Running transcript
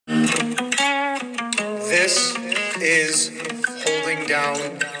This is Holding Down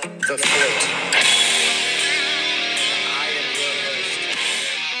the Fort. I am your host,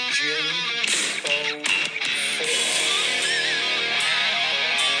 Jim O. Fort.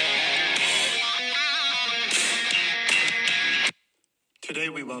 Today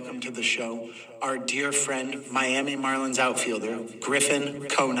we welcome to the show our dear friend, Miami Marlins outfielder, Griffin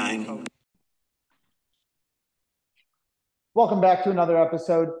Conine. Welcome back to another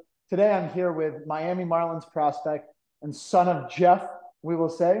episode. Today I'm here with Miami Marlins prospect and son of Jeff, we will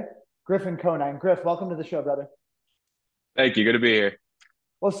say, Griffin Conine. Griff, welcome to the show, brother. Thank you. Good to be here.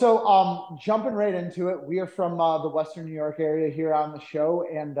 Well, so jumping right into it, we are from the Western New York area here on the show.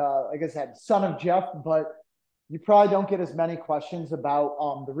 And like I said, son of Jeff, but you probably don't get as many questions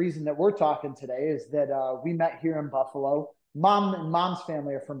about the reason that we're talking today is that we met here in Buffalo. Mom and Mom's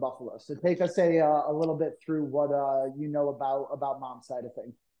family are from Buffalo. So take us a little bit through what you know about Mom's side of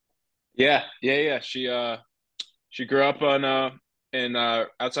things. Yeah. She grew up in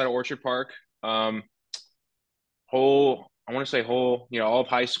outside of Orchard Park. I want to say all of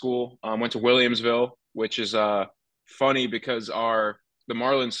high school. Went to Williamsville, which is funny because the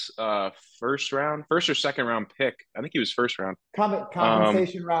Marlins first or second round pick. I think he was first round.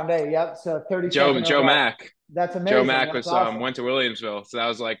 Compensation round A. Yep. So 30. Joe Mack. That's amazing. Joe Mack That's was awesome. went to Williamsville, so that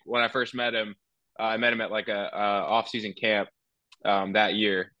was like when I first met him. I met him at like a off-season camp that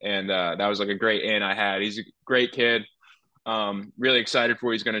year, and that was like a great in I had. He's a great kid. Really excited for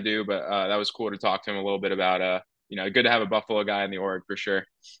what he's going to do, but that was cool to talk to him a little bit about good to have a Buffalo guy in the org for sure.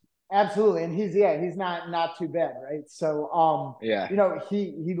 Absolutely, and he's not too bad, right? So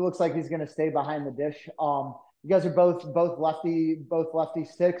he looks like he's going to stay behind the dish. You guys are both lefty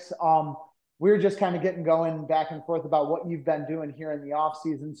sticks. We were just kind of getting going back and forth about what you've been doing here in the off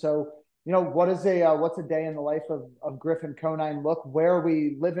season. So, what's a day in the life of Griffin Conine look? Where are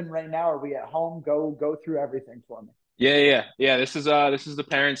we living right now? Are we at home? Go through everything for me. Yeah. This is the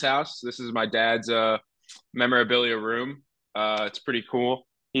parents' house. This is my dad's memorabilia room. It's pretty cool.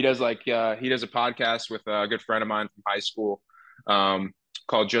 He does a podcast with a good friend of mine from high school,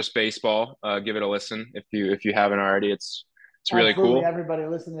 called Just Baseball. Give it a listen if you haven't already. It's really cool. Everybody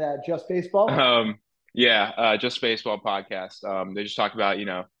listen to that. Just Baseball. Just Baseball podcast. They just talk about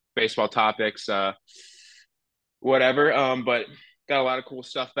baseball topics, whatever. But got a lot of cool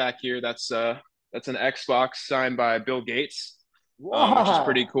stuff back here. That's an Xbox signed by Bill Gates, which is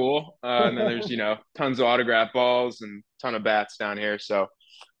pretty cool. And then there's tons of autograph balls and ton of bats down here. So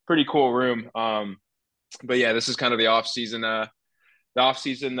pretty cool room. But yeah, this is kind of the off season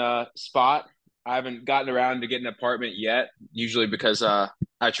spot. I haven't gotten around to getting an apartment yet, usually because I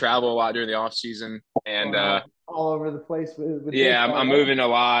travel a lot during the off season and all over the place. I'm moving a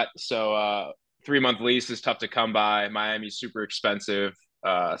lot. So 3-month lease is tough to come by. Miami's super expensive.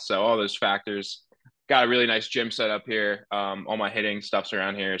 So all those factors. Got a really nice gym set up here. All my hitting stuff's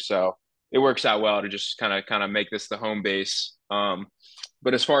around here. So it works out well to just kind of make this the home base.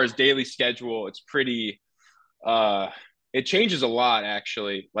 But as far as daily schedule, it's pretty it changes a lot,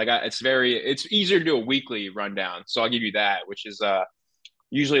 actually. Like it's easier to do a weekly rundown. So I'll give you that, which is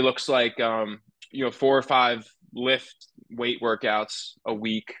usually looks like 4 or 5 lift weight workouts a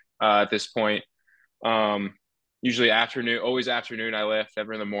week at this point. Usually always afternoon I lift,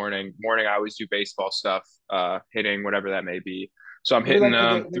 never in the morning. Morning I always do baseball stuff, hitting, whatever that may be. So I'm hitting.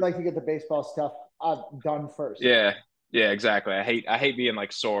 We like to get the baseball stuff done first. Yeah, exactly. I hate being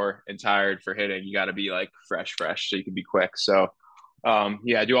like sore and tired for hitting. You got to be like fresh so you can be quick. So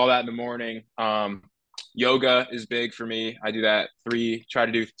I do all that in the morning. Yoga is big for me. I do that try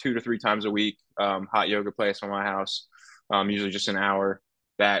to do 2 to 3 times a week. Hot yoga place on my house. Usually just an hour.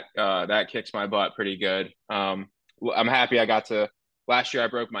 That kicks my butt pretty good. I'm happy last year I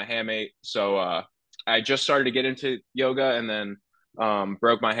broke my hamate. So I just started to get into yoga and then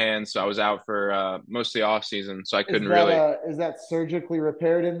broke my hand, so I was out for most of the off season, so I couldn't really. Is that surgically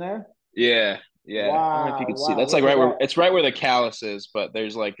repaired in there? Yeah. Wow, I don't know if you can see. That's like right where the callus is, but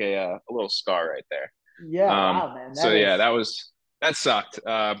there's like a little scar right there. Yeah, wow, man. That sucked.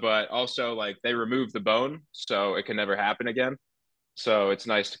 But also like they removed the bone, so it can never happen again. So it's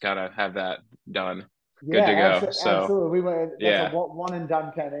nice to kind of have that done. Good to go. Absolutely. That's a one and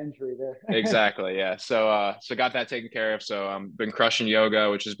done kind of injury there. Exactly. Yeah. So got that taken care of. So been crushing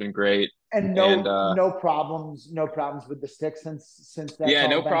yoga, which has been great. And no problems with the stick since that. Yeah,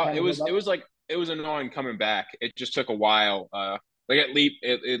 no problem. It was annoying coming back. It just took a while.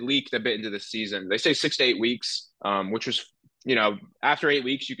 It leaked a bit into the season. They say 6 to 8 weeks, which was, after 8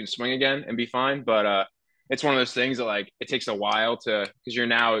 weeks you can swing again and be fine. But it's one of those things that like it takes a while because you're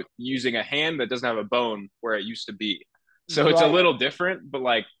now using a hand that doesn't have a bone where it used to be. So it's a little different, but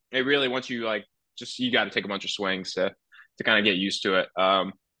like it really, once you like just you got to take a bunch of swings to kind of get used to it.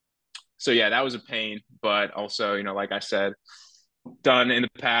 So yeah, that was a pain, but also, like I said, done in the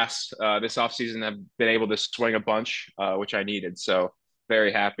past. This offseason, I've been able to swing a bunch, which I needed. So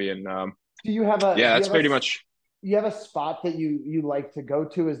very happy. And do you have a yeah, that's pretty much. You have a spot that you like to go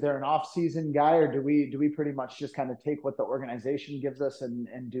to? Is there an off-season guy, or do we pretty much just kind of take what the organization gives us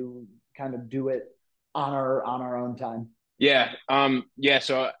and do it on our own time? Yeah.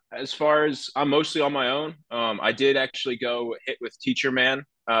 So as far as I'm mostly on my own, I did actually go hit with Teacher Man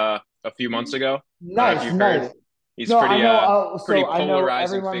a few months ago. Nice. He's pretty pretty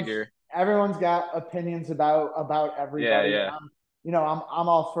polarizing figure. Everyone's got opinions about everybody. Yeah. I'm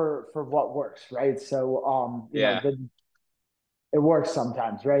all for what works, right? So it works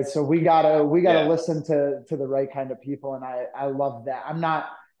sometimes, right? So we gotta listen to the right kind of people, and I love that. I'm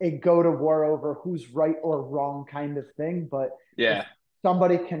not a go to war over who's right or wrong kind of thing, but if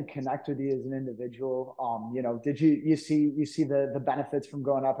somebody can connect with you as an individual, did you see the benefits from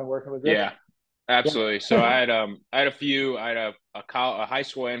going up and working with Griff? Yeah, absolutely. So I had a high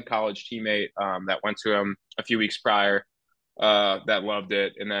school and college teammate that went to him a few weeks prior that loved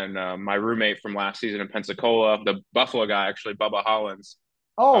it, and then my roommate from last season in Pensacola, the Buffalo guy, actually Bubba Hollins.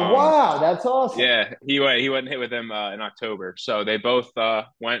 Oh wow, that's awesome. Yeah, he went and hit with him in October. So they both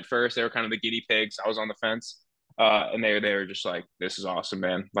went first. They were kind of the guinea pigs. I was on the fence, and they were just like, "This is awesome,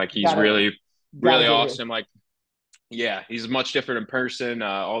 man! Like he's really awesome. Like, yeah, he's much different in person.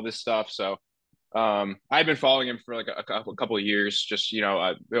 All this stuff." So I've been following him for like a couple of years. Just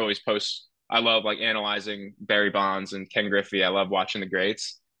I always post. I love like analyzing Barry Bonds and Ken Griffey. I love watching the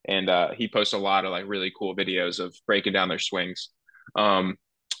greats, and he posts a lot of like really cool videos of breaking down their swings.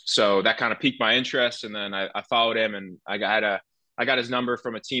 So that kind of piqued my interest, and then I followed him, and I got his number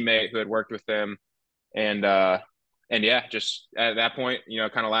from a teammate who had worked with him, and yeah, just at that point,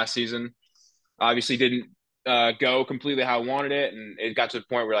 kind of last season, obviously didn't go completely how I wanted it, and it got to the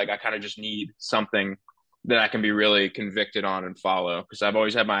point where like I kind of just need something that I can be really convicted on and follow, because I've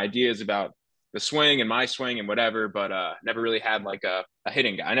always had my ideas about the swing and my swing and whatever, but never really had like a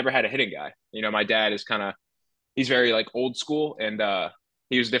hitting guy. I never had a hitting guy. My dad is he's very like old school, and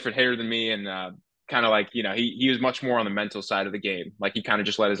he was a different hitter than me, and kind of like he was much more on the mental side of the game. Like he kind of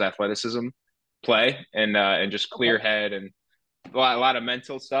just let his athleticism play and just clear head and a lot of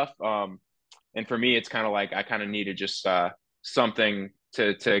mental stuff. And for me, it's kind of like I kind of needed just something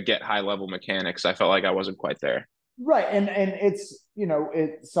to get high level mechanics. I felt like I wasn't quite there. Right, and it's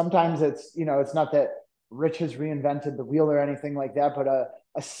sometimes it's it's not that Rich has reinvented the wheel or anything like that, but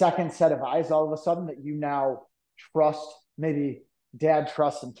a second set of eyes all of a sudden that you now trust. Maybe dad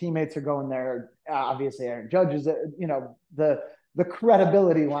trusts and teammates are going there. Obviously, Aaron Judge is the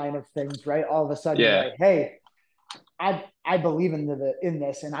credibility line of things, right? All of a sudden, you're like, hey, I believe in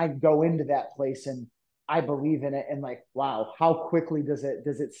this, and I go into that place and I believe in it, and like, wow, how quickly does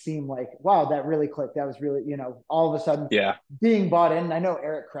it seem like, wow, that really clicked. That was really, all of a sudden being bought in. I know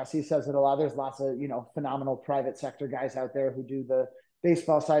Eric Cressy says it a lot. There's lots of, phenomenal private sector guys out there who do the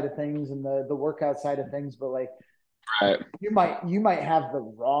baseball side of things and the workout side of things, but like, you might have the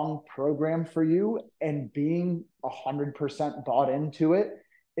wrong program for you, and being 100% bought into it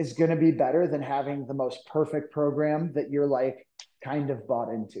is going to be better than having the most perfect program that you're like kind of bought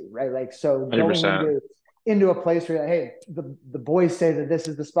into, right? Like, so 100%. Going into a place where, hey, the boys say that this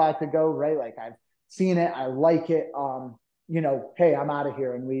is the spot to go, right? Like I've seen it, I like it. Hey, I'm out of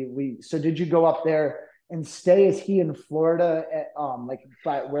here. And so did you go up there and stay? Is he in Florida at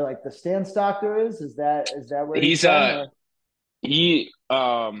where like the Stance doctor is? Is that where he's from? He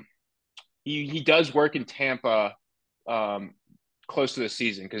does work in Tampa close to the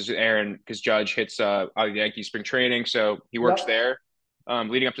season because Judge hits the Yankee spring training, so he works there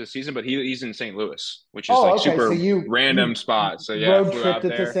leading up to the season, but he's in St. Louis, which is super random spot. So yeah, road tripped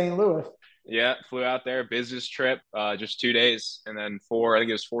to St. Louis. Yeah, flew out there, business trip, just 2 days, and then I think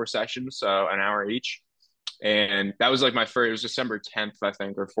it was 4 sessions, so an hour each. And that was like my first, it was December 10th, I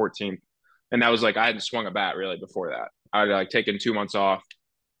think, or 14th. And that was like, I hadn't swung a bat really before that. I'd like taken 2 months off,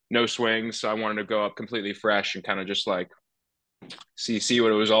 no swings. So I wanted to go up completely fresh and kind of just like see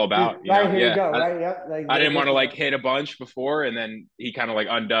what it was all about. Right, here you go. Right. Yep. Like, I didn't want to like hit a bunch before, and then he kind of like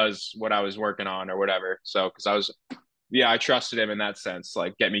undoes what I was working on or whatever. So, cause I trusted him in that sense,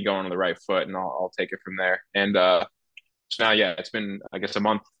 like get me going on the right foot, and I'll take it from there. And so now, it's been, I guess, a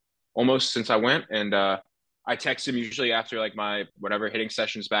month almost since I went, and I text him usually after like my whatever hitting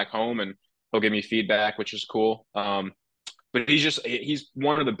sessions back home, and he'll give me feedback, which is cool. But he's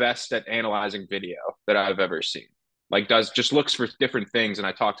one of the best at analyzing video that I've ever seen. Like just looks for different things. And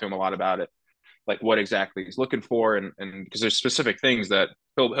I talked to him a lot about it, like what exactly he's looking for. And because there's specific things that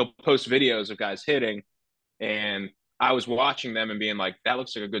he'll post videos of guys hitting, and I was watching them and being like, that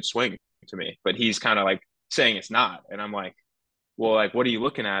looks like a good swing to me, but he's kind of like saying it's not, and I'm like, well, like, what are you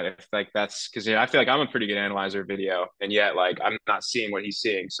looking at? If like that's because I feel like I'm a pretty good analyzer of video, and yet like I'm not seeing what he's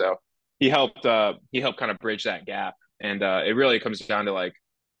seeing. So he helped kind of bridge that gap, and it really comes down to like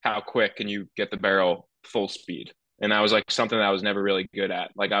how quick can you get the barrel full speed, and that was like something that I was never really good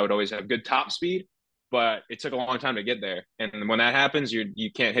at. Like I would always have good top speed, but it took a long time to get there, and when that happens,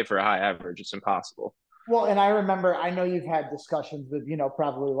 you can't hit for a high average. It's impossible. Well, and I remember, I know you've had discussions with,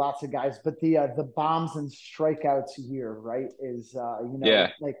 probably lots of guys, but the bombs and strikeouts year, right, is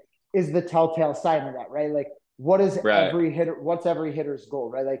Yeah, like is the telltale sign of that, right? Like, what is right, every hitter? What's every hitter's goal,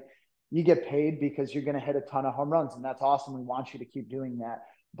 right? Like, you get paid because you're going to hit a ton of home runs, and that's awesome. We want you to keep doing that,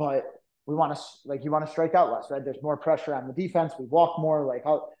 but we want to you want to strike out less, right? There's more pressure on the defense. We walk more. Like,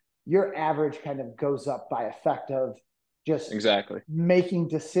 your average kind of goes up by effect of just exactly, making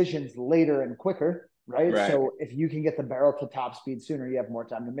decisions later and quicker, right? right, So if you can get the barrel to top speed sooner, you have more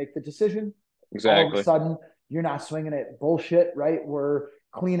time to make the decision. All of a exactly, sudden, you're not swinging it bullshit, right? We're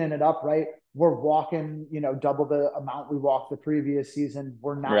cleaning it up, right? We're walking, double the amount we walked the previous season.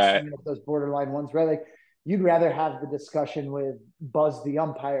 We're not right, swinging up those borderline ones, right? Like, you'd rather have the discussion with Buzz the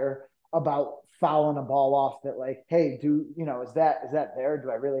umpire about fouling a ball off that, like, hey, is that there?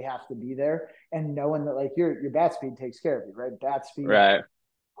 Do I really have to be there? And knowing that, like, your bat speed takes care of you, right? Bat speed right,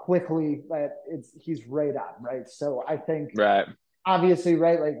 quickly, he's right on, right? So I think, right. obviously,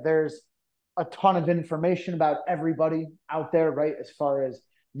 right, like, there's a ton of information about everybody out there, right, as far as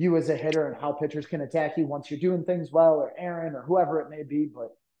you as a hitter and how pitchers can attack you once you're doing things well, or Aaron, or whoever it may be. But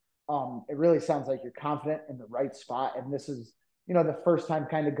it really sounds like you're confident in the right spot, and this is, the first time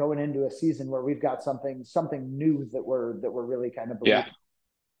kind of going into a season where we've got something new that we're really kind of Yeah,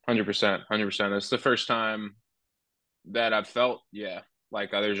 believing. 100%, 100%. It's the first time that I've felt, yeah,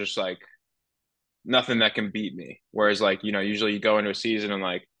 like there's just like nothing that can beat me. Whereas like, usually you go into a season and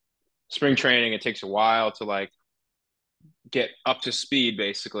like spring training, it takes a while to like get up to speed,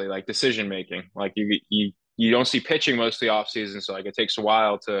 basically, like decision making. Like you don't see pitching most of the off season, so like it takes a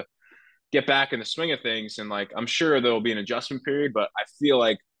while to get back in the swing of things. And like I'm sure there'll be an adjustment period, but I feel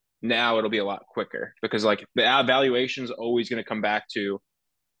like now it'll be a lot quicker because like the evaluation is always going to come back to,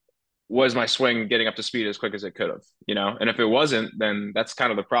 was my swing getting up to speed as quick as it could have, And if it wasn't, then that's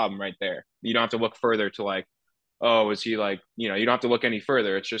kind of the problem right there. You don't have to look further to like, oh, is he like, you don't have to look any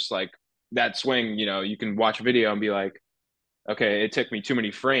further. It's just like that swing, you can watch a video and be like, okay, it took me too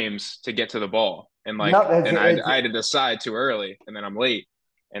many frames to get to the ball. And like, No, it's, and I, it's I had to decide too early, and then I'm late.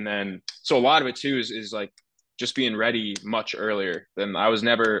 And then, so a lot of it too is like just being ready much earlier than I was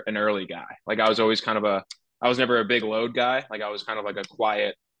never an early guy. Like I was always I was never a big load guy. Like I was kind of like a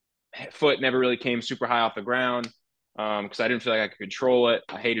quiet foot, never really came super high off the ground because I didn't feel like I could control it.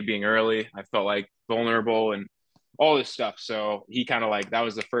 I hated being early. I felt like vulnerable and all this stuff. So he kind of like, that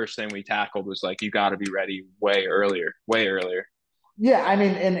was the first thing we tackled, was like, you got to be ready way earlier, way earlier. Yeah, I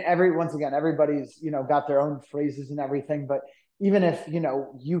mean, and once again, everybody's, got their own phrases and everything, but even if,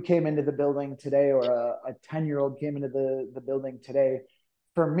 you came into the building today, or a 10-year-old came into the building today,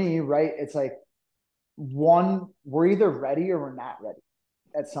 for me, right, it's like, one, we're either ready or we're not ready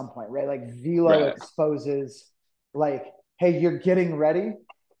at some point, right? Like, velo Right. exposes, like, hey, you're getting ready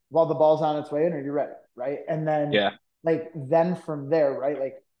while the ball's on its way in, or you're ready, right? And then, Yeah. like, then from there, right,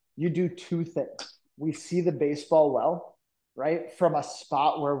 like, you do two things. We see the baseball well, right, from a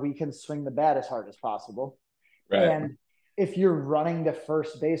spot where we can swing the bat as hard as possible. Right. And if you're running to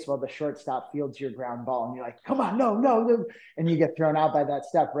first base while the shortstop fields your ground ball, and you're like, come on, no, no, no, and you get thrown out by that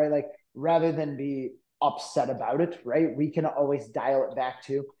step, right? Like, rather than be upset about it, right, we can always dial it back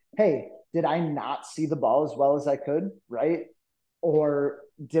to, hey, did I not see the ball as well as I could, right? Or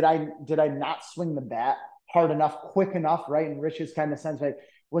did I not swing the bat hard enough, quick enough, right? In Rich's kind of sense, like,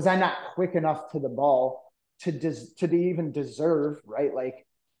 was I not quick enough to the ball to even deserve, right, like,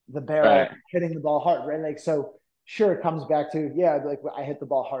 the barrel Right. hitting the ball hard, right? Like, so sure, it comes back to, yeah, like, I hit the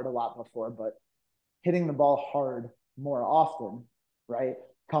ball hard a lot before, but hitting the ball hard more often, right,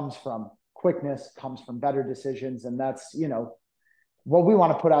 comes from quickness, comes from better decisions, and that's, what we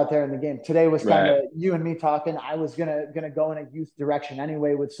want to put out there in the game. Today was kind Right. of you and me talking. I was gonna go in a youth direction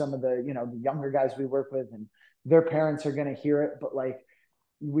anyway with some of the younger guys we work with, and their parents are gonna hear it. But like,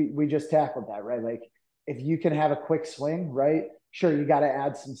 we just tackled that, right? Like, if you can have a quick swing, right? Sure, you got to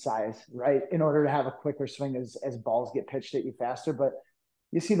add some size, right, in order to have a quicker swing as balls get pitched at you faster. But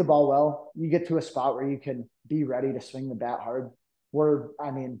you see the ball well, you get to a spot where you can be ready to swing the bat hard.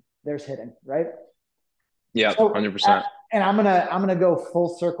 I mean, there's hitting, right? Yep. So, 100%. and I'm gonna go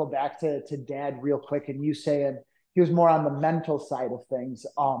full circle back to Dad real quick, and you saying, he was more on the mental side of things.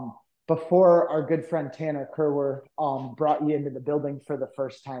 Before our good friend Tanner Kerwer brought you into the building for the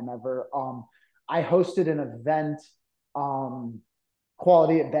first time ever, I hosted an event.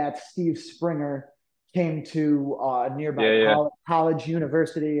 Quality at Bats, Steve Springer came to a nearby college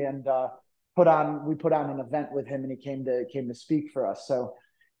university and we put on an event with him, and he came to speak for us. So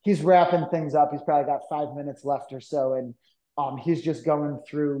he's wrapping things up. He's probably got 5 minutes left or so, and he's just going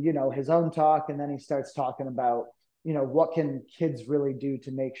through his own talk, and then he starts talking about what can kids really do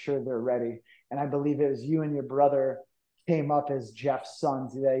to make sure they're ready. And I believe it was you and your brother came up as Jeff's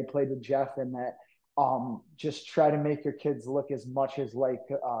sons. Yeah, he played with Jeff, and that just try to make your kids look as much as like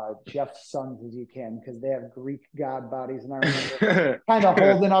Jeff's sons as you can, because they have Greek god bodies. And I remember kind of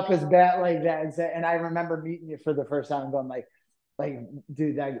holding up his bat like that, and I remember meeting you for the first time and going like,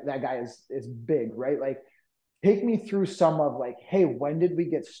 dude, that guy is big, right? Like, take me through some of like, hey, when did we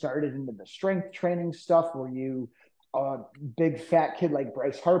get started into the strength training stuff? Were you a big fat kid like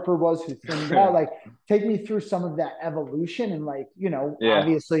Bryce Harper was, who thinned out? Like, take me through some of that evolution, and like,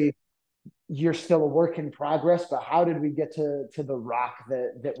 obviously you're still a work in progress, but how did we get to the rock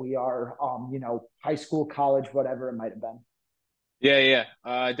that we are, high school, college, whatever it might've been? Yeah.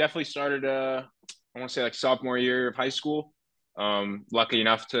 I definitely started, I want to say like sophomore year of high school. Lucky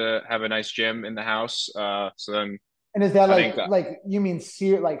enough to have a nice gym in the house. So then, and is that like you mean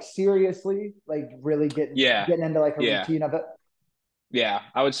seriously, like really getting into like a routine of it? Yeah,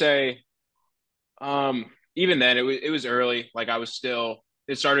 I would say, even then it was early. Like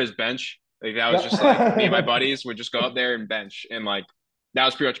it started as bench. Like that was just like me and my buddies would just go up there and bench, and like that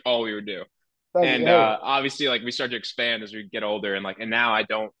was pretty much all we would do. And obviously, like we started to expand as we get older, and now I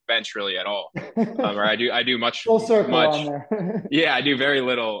don't bench really at all, or I do much full circle on there. Yeah, I do very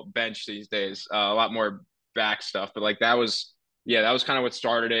little bench these days. A lot more back stuff, but like that was kind of what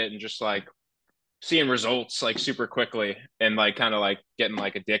started it, and just like seeing results like super quickly, and like kind of like getting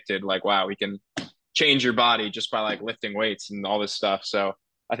like addicted. Like, wow, we can change your body just by like lifting weights and all this stuff. So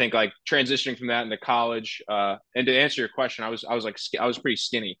I think like transitioning from that into college, and to answer your question, I was pretty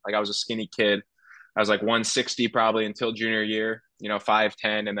skinny. Like I was a skinny kid. I was like 160 probably until junior year,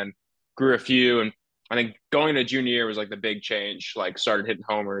 5'10", and then grew a few. And I think going into junior year was like the big change. Like started hitting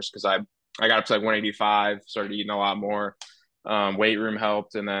homers because I got up to like 185, started eating a lot more. Weight room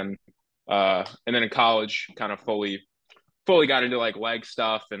helped, and then in college, kind of fully got into like leg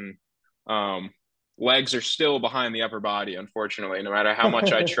stuff, and legs are still behind the upper body, unfortunately. No matter how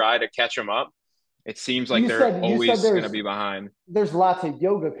much I try to catch them up, it seems like they're always going to be behind. There's lots of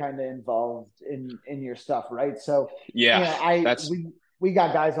yoga kind of involved in your stuff, right? So we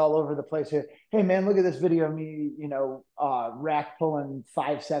got guys all over the place here. Hey man, look at this video of me, rack pulling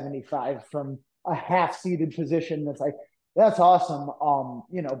 575 from a half seated position. That's awesome.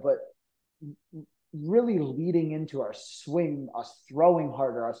 But really leading into our swing, us throwing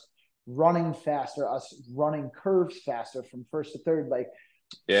harder, us running faster, us running curves faster from first to third, like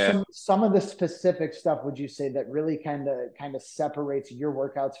some of the specific stuff, would you say that really kind of separates your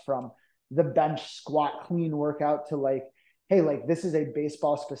workouts from the bench squat clean workout to like, hey, like this is a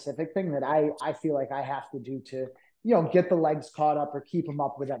baseball specific thing that I feel like I have to do to, get the legs caught up or keep them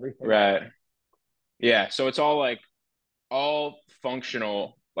up with everything. Right. Yeah. So it's all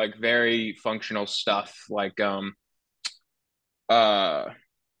functional, like very functional stuff. Like,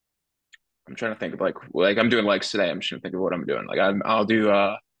 I'm trying to think of like I'm doing legs today. I'm just trying to think of what I'm doing. Like I'll do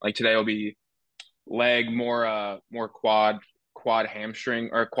like today will be leg more quad hamstring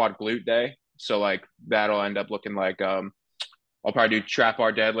or quad glute day. So like that'll end up looking like I'll probably do trap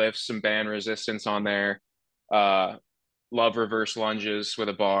bar deadlifts, some band resistance on there. Love reverse lunges with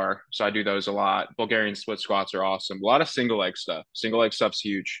a bar. So I do those a lot. Bulgarian split squats are awesome. A lot of single leg stuff. Single leg stuff's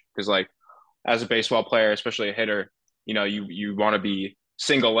huge because like as a baseball player, especially a hitter, you want to be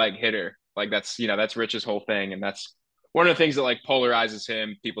single leg hitter. Like that's Rich's whole thing. And that's one of the things that like polarizes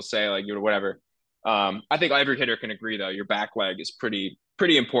him. People say like, whatever. I think every hitter can agree though. Your back leg is pretty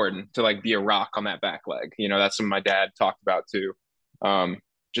important to like be a rock on that back leg. That's something my dad talked about too.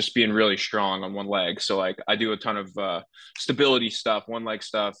 Just being really strong on one leg. So like I do a ton of stability stuff, one leg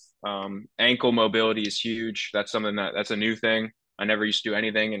stuff. Ankle mobility is huge. That's something that's a new thing. I never used to do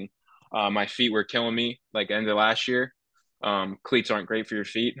anything, and my feet were killing me like end of last year. Cleats aren't great for your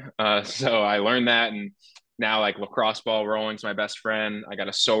feet. So I learned that, and now like lacrosse ball rolling's my best friend. I got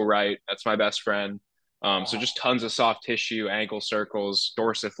a so right. That's my best friend. So just tons of soft tissue, ankle circles,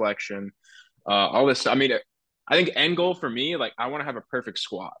 dorsiflexion, all this. I mean, I think end goal for me, like I want to have a perfect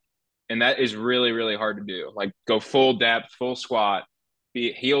squat, and that is really, really hard to do. Like go full depth, full squat,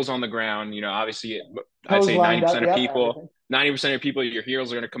 be heels on the ground. Obviously, I'd say 90% of people, 90% of people, your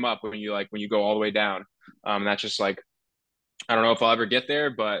heels are going to come up when you go all the way down. That's just like, I don't know if I'll ever get there,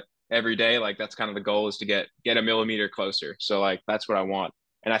 but every day, like that's kind of the goal, is to get a millimeter closer. So like that's what I want.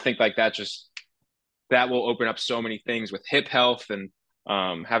 And I think like that will open up so many things with hip health, and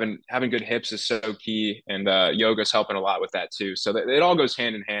having good hips is so key. And yoga's helping a lot with that too. So it all goes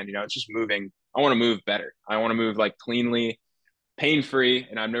hand in hand. It's just moving. I want to move better. I want to move like cleanly, pain free.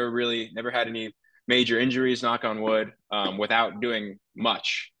 And I've never had any major injuries, knock on wood, without doing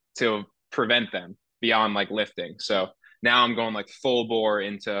much to prevent them beyond like lifting. So now I'm going like full bore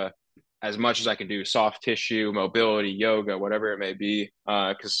into as much as I can do: soft tissue, mobility, yoga, whatever it may be.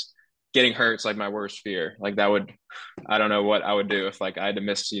 Because getting hurt's like my worst fear. Like I don't know what I would do if like I had to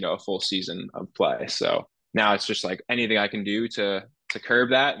miss, a full season of play. So now it's just like anything I can do to curb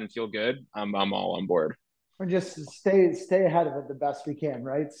that and feel good, I'm all on board. Or just stay ahead of it the best we can,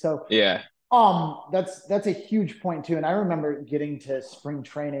 right? So yeah, that's a huge point too. And I remember getting to spring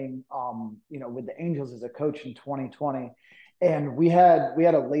training, with the Angels as a coach in 2020, and we had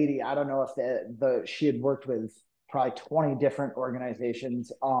a lady. I don't know if she had worked with probably 20 different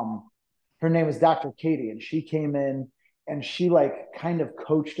organizations. Her name was Dr. Katie, and she came in and she like kind of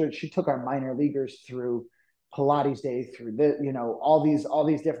coached her. She took our minor leaguers through Pilates day, through all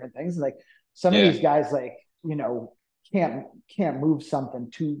these different things. Like some of these guys, like, can't move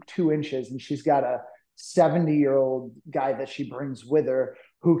something two inches, and she's got a 70-year-old guy that she brings with her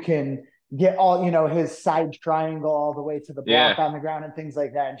who can get all his side triangle all the way to the block on the ground and things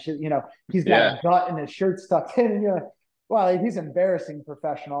like that. And she, he's got a gut and his shirt stuck in, and you're like, well, he's embarrassing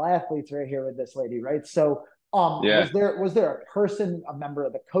professional athletes right here with this lady, right? So was there a person, a member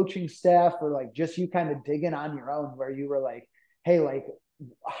of the coaching staff, or like just you kind of digging on your own where you were like, hey, like,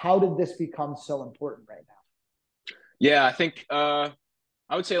 how did this become so important right now? Yeah, I think I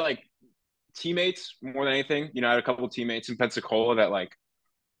would say like teammates more than anything. I had a couple of teammates in Pensacola that like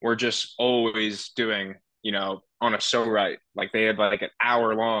were just always doing, on a so right. Like they had like an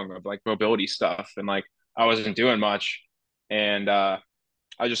hour long of like mobility stuff, and like I wasn't doing much. And I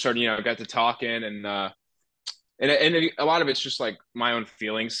just started, got to talking, and a lot of it's just like my own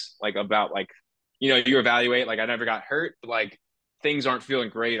feelings, like about like, you evaluate, like I never got hurt, but like things aren't feeling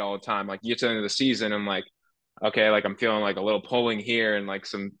great all the time. Like you get to the end of the season, I'm like, okay, like I'm feeling like a little pulling here and like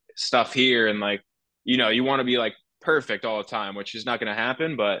some stuff here. And like, you want to be like perfect all the time, which is not going to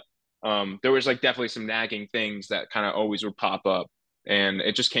happen. But there was like definitely some nagging things that kind of always would pop up. And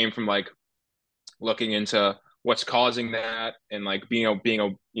it just came from like looking into what's causing that, and like being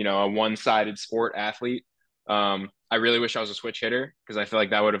a one-sided sport athlete. I really wish I was a switch hitter, because I feel like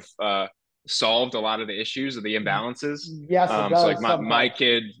that would have solved a lot of the issues of the imbalances. Yes, it does. So like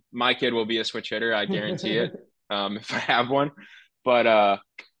my kid will be a switch hitter. I guarantee it. If I have one. But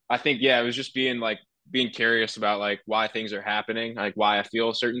I think, it was just being curious about like why things are happening, like why I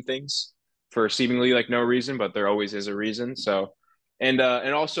feel certain things for seemingly like no reason, but there always is a reason. So, and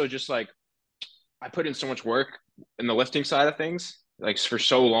also just like I put in so much work in the lifting side of things, like for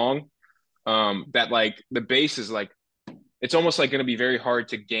so long, that like the base is like, it's almost like going to be very hard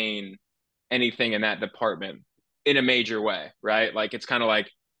to gain anything in that department in a major way, right? Like it's kind of like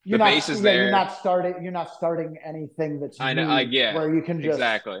the base is there. You're not starting anything that's I know. new, where you can just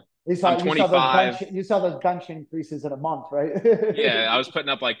exactly. I'm 25. You saw those bench increases in a month, right? Yeah, I was putting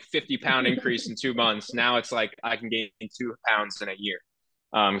up like 50-pound increase in 2 months. Now it's like I can gain 2 pounds in a year.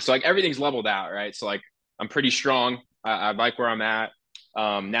 So like everything's leveled out, right? So like I'm pretty strong. I like where I'm at.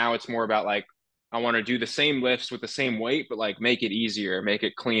 Now it's more about like I want to do the same lifts with the same weight, but like make it easier, make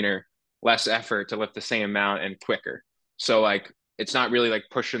it cleaner, less effort to lift the same amount and quicker. So like it's not really like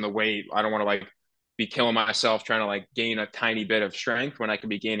pushing the weight. I don't want to like be killing myself trying to like gain a tiny bit of strength when I could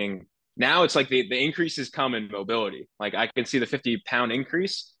be gaining. Now it's like the increases come in mobility. Like I can see the 50-pound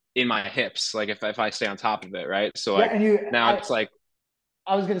increase in my hips, like if I stay on top of it, right? So like it's like,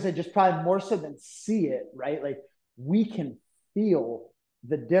 I was going to say, just probably more so than see it, right? Like we can feel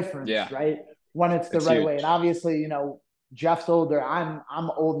the difference, right? When it's the right huge way. And obviously, Jeff's older. I'm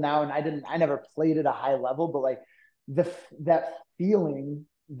old now, and I never played at a high level, but like that feeling,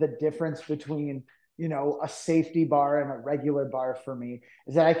 the difference between, a safety bar and a regular bar for me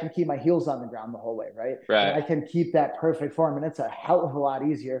is that I can keep my heels on the ground the whole way, right? And I can keep that perfect form, and it's a hell of a lot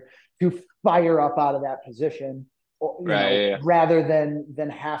easier to fire up out of that position, rather than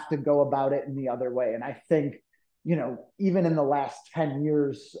have to go about it in the other way. And I think, even in the last 10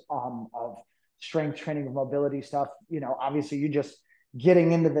 years of strength training and mobility stuff, obviously you just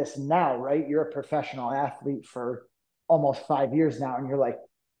getting into this now, right? You're a professional athlete for almost 5 years now, and you're like,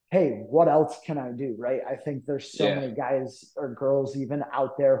 hey, what else can I do, right? I think there's so many guys or girls even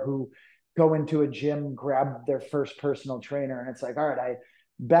out there who go into a gym, grab their first personal trainer, and it's like, all right,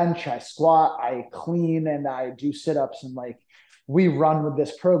 bench, I squat, I clean, and I do sit-ups, and like we run with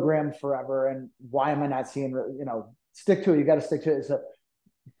this program forever. And why am I not seeing, stick to it? You got to stick to it. Is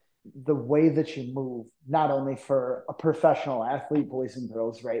the way that you move, not only for a professional athlete, boys and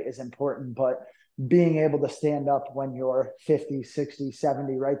girls, right, is important, but being able to stand up when you're 50, 60,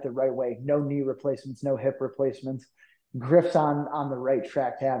 70, right, the right way, no knee replacements, no hip replacements. Griff's on the right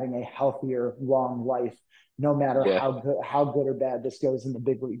track to having a healthier, long life, no matter how good or bad this goes in the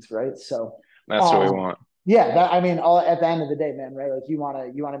big leagues, right? So that's what we want. Yeah, at the end of the day, man, right? Like you want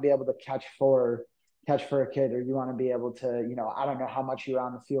to be able to catch for a kid, or you want to be able to, I don't know how much you're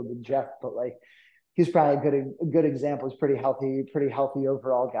on the field with Jeff, but like he's probably a good example. He's pretty healthy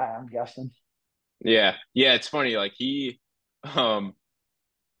overall guy, I'm guessing. Yeah. It's funny. Like he on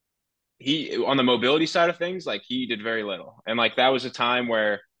the mobility side of things, like he did very little. And like that was a time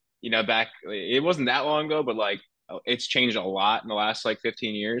where, back, it wasn't that long ago, but like it's changed a lot in the last like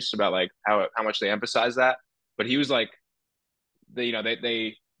 15 years about like how much they emphasize that. But he was like,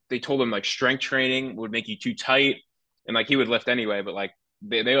 they told him like strength training would make you too tight, and like he would lift anyway. But like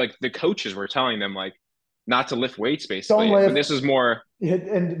they like the coaches were telling them like not to lift weights basically. Don't lift, but this is more,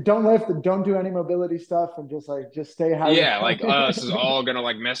 and don't lift, and don't do any mobility stuff, and just stay high. Yeah, like this is all gonna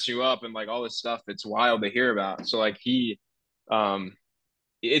like mess you up and like all this stuff. It's wild to hear about. So like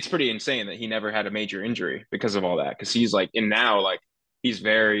it's pretty insane that he never had a major injury because of all that. Because he's like now like he's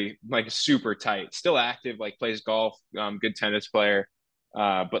very like super tight, still active, like plays golf, good tennis player,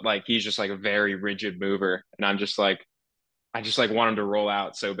 but like he's just like a very rigid mover, and I just like want him to roll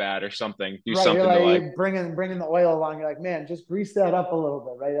out so bad or something, do right, something you're like, to like bringing the oil along. You're like, man, just grease that up a little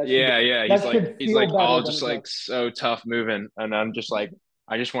bit, right? He's like all just like so tough moving, and I'm just like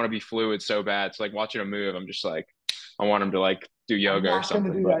I just want to be fluid so bad. So like watching him move, I'm just like I want him to like do yoga or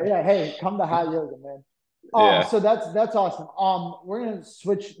something. That. Yeah, hey, come to hot yoga, man. So that's awesome. We're gonna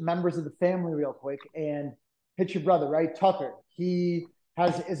switch members of the family real quick and hit your brother, right? Tucker. He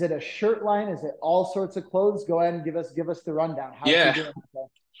has, is it a shirt line? Is it all sorts of clothes? Go ahead and give us the rundown. How's he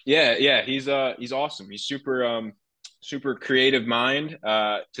doing? He's awesome. He's super creative mind.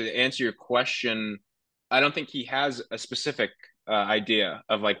 To answer your question, I don't think he has a specific idea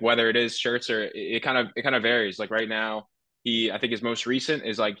of like whether it is shirts or it kind of varies. Like right now, I think his most recent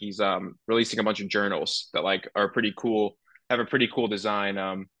is like he's releasing a bunch of journals that like are pretty cool, have a pretty cool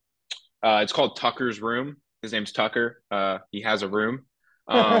design. It's called Tucker's Room. His name's Tucker. He has a room.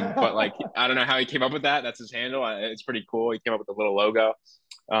 But like I don't know how he came up with that. That's his handle. It's pretty cool. He came up with a little logo.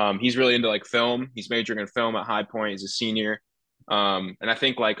 He's really into like film. He's majoring in film at High Point. He's a senior. And I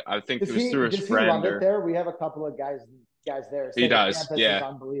think it was through his friend. Does he love it there? We have a couple of guys there. He does. Yeah,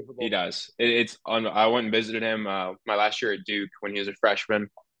 unbelievable. He does. I went and visited him my last year at Duke when he was a freshman.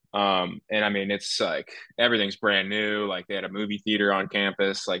 And I mean, it's like everything's brand new. Like they had a movie theater on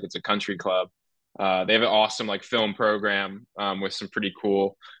campus. Like it's a country club. They have an awesome like film program with some pretty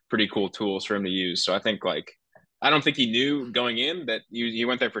cool tools for him to use. So I think like I don't think he knew going in that he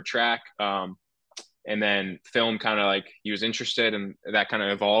went there for track. And then film kind of like he was interested, and that kind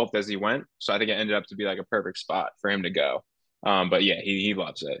of evolved as he went. So I think it ended up to be like a perfect spot for him to go. But yeah, he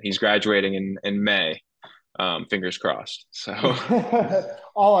loves it. He's graduating in May. Fingers crossed. So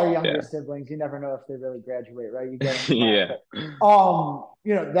all our younger siblings, you never know if they really graduate, right? You get yeah.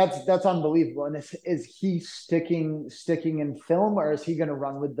 That's unbelievable. And is he sticking in film, or is he going to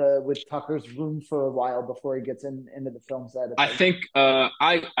run with Tucker's Room for a while before he gets into the film side of things? I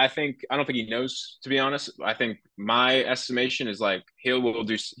don't think he knows, to be honest. I think my estimation is like he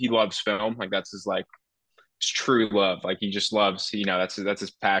loves film. Like that's his like his true love. Like he just loves, that's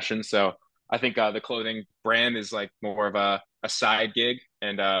his passion. So I think the clothing brand is like more of a side gig,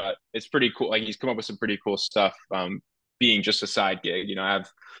 and it's pretty cool. Like he's come up with some pretty cool stuff, being just a side gig. I have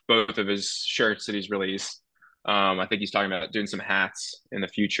both of his shirts that he's released. I think he's talking about doing some hats in the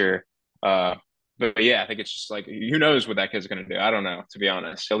future. But yeah, I think it's just like who knows what that kid's going to do. I don't know, to be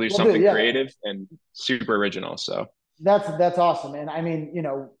honest. He'll do something creative and super original. So that's awesome. And I mean,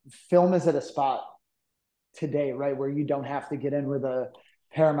 film is at a spot today, right, where you don't have to get in with a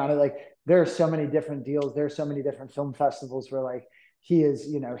Paramount. Like there are so many different deals. There are so many different film festivals where like he is,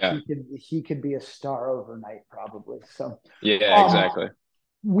 he could be a star overnight probably. So yeah, exactly.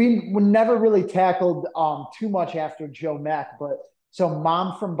 We never really tackled too much after Joe Mack, but so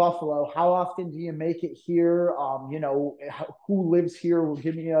mom from Buffalo, how often do you make it here? Who lives here? Will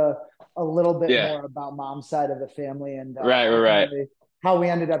give me a little bit more about mom's side of the family, and right. How we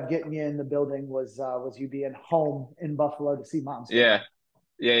ended up getting you in the building was you being home in Buffalo to see mom's family.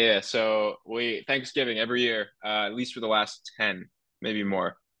 Yeah. So Thanksgiving every year, at least for the last 10, maybe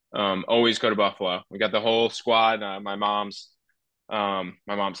more, always go to Buffalo. We got the whole squad. My mom's my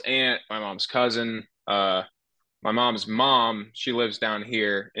mom's aunt, my mom's cousin, my mom's mom, she lives down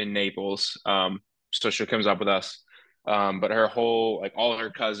here in Naples. So she comes up with us. But her whole, like all her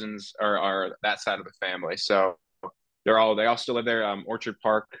cousins are that side of the family. So they all still live there. Orchard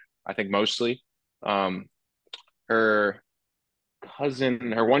Park, I think mostly. Um, her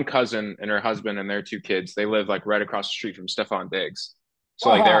her one cousin and her husband and their two kids, they live like right across the street from Stefan Diggs. So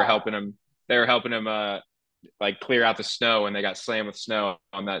like they were helping him like clear out the snow when they got slammed with snow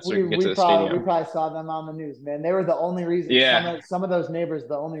on that so we could get to the stadium. We probably saw them on the news, man. They were the only reason. Yeah. Some of those neighbors,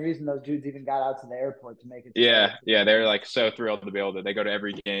 the only reason those dudes even got out to the airport to make it. Yeah. They're like so thrilled to be able to. They go to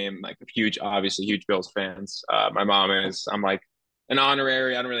every game, like obviously huge Bills fans. My mom is. I'm like an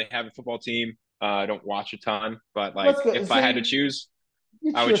honorary. I don't really have a football team. I don't watch a ton, but like if I had to choose,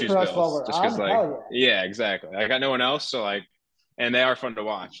 I would choose Bills just because yeah, exactly. I got no one else, so like, and they are fun to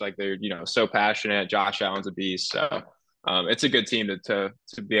watch. Like they're so passionate. Josh Allen's a beast, so it's a good team to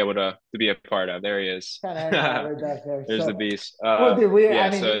be able to be a part of. There he is. Right back there. There's the beast. So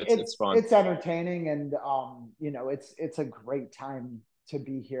it's fun. It's entertaining, and it's a great time to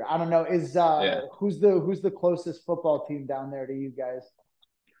be here. I don't know, who's the closest football team down there to you guys?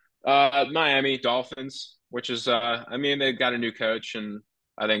 Miami Dolphins, which is they've got a new coach, and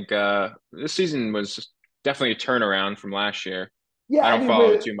I think this season was definitely a turnaround from last year. Yeah, I don't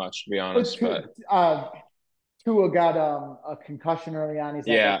follow it too much, to be honest. But Tua got a concussion early on. He's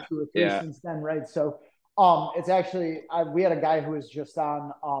had 2 or 3 since then, right? So it's actually we had a guy who was just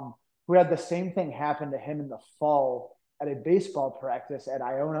on who had the same thing happen to him in the fall at a baseball practice at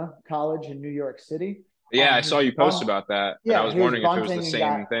Iona College in New York City. Yeah, I saw you post about that. Yeah, and I was wondering if it was the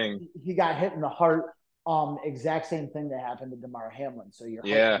same thing. He got hit in the heart. Exact same thing that happened to DeMar Hamlin. So your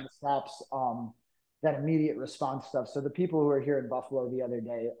heart stops. That immediate response stuff. So the people who were here in Buffalo the other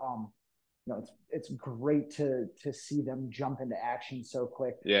day, it's great to see them jump into action so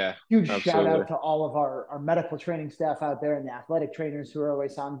quick. Yeah, huge shout out to all of our medical training staff out there and the athletic trainers who are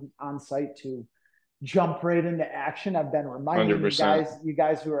always on site to jump right into action. I've been reminding 100%. you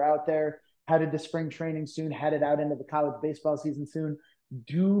guys who are out there, headed to spring training soon, headed out into the college baseball season soon.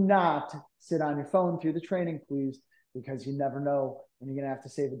 Do not sit on your phone through the training, please, because you never know when you're going to have to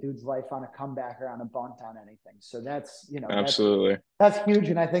save a dude's life on a comeback or on a bunt on anything. So that's, absolutely. That's huge.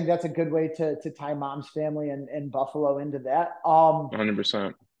 And I think that's a good way to tie Mom's family and Buffalo into that.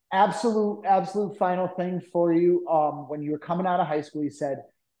 100%. Absolute final thing for you. When you were coming out of high school, you said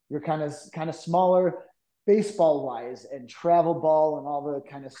you're kind of smaller baseball wise and travel ball and all the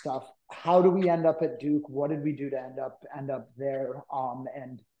kind of stuff. How do we end up at Duke? What did we do to end up there?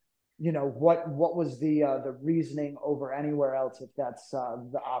 And what was the reasoning over anywhere else, if that's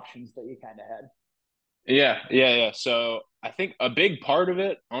the options that you kind of had? Yeah. So I think a big part of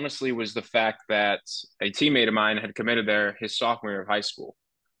it, honestly, was the fact that a teammate of mine had committed there his sophomore year of high school,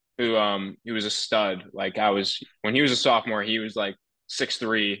 who he was a stud. Like when he was a sophomore, he was like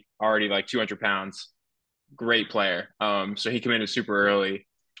 6'3", already like 200 pounds, great player. So he committed super early.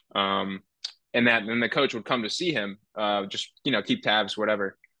 And then the coach would come to see him, just, keep tabs,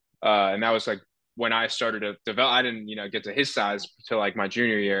 whatever. And that was like when I started to develop. I didn't, get to his size until like my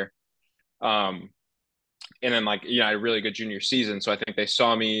junior year. And then like, I had a really good junior season. So I think they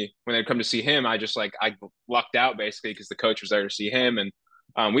saw me when they'd come to see him. I lucked out basically because the coach was there to see him.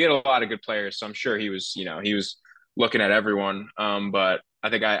 And we had a lot of good players. So I'm sure he was looking at everyone. But I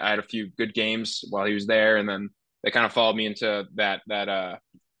think I had a few good games while he was there. And then they kind of followed me into that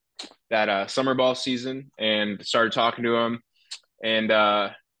summer ball season and started talking to him. And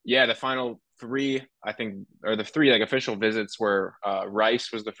the final 3, I think, or the 3 like official visits were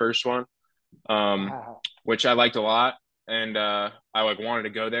Rice was the first one, which I liked a lot. And I like wanted to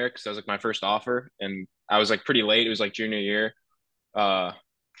go there because that was like my first offer. And I was like pretty late. It was like junior year.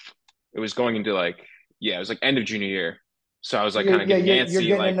 It was going into it was like end of junior year. So I was like kind of getting antsy.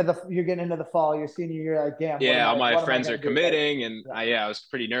 You're getting into the fall. Your senior year, like damn. Yeah, all my friends are committing, and I was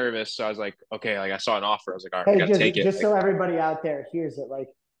pretty nervous. So I was like, okay, like I saw an offer. I was like, all right, I gotta take it. Just so everybody out there hears it, like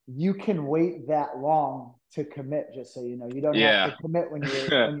you can wait that long to commit. Just so you know, you don't have to commit when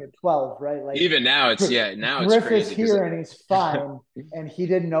you're 12, right? Like even now, it's now Griff is here and he's fine, and he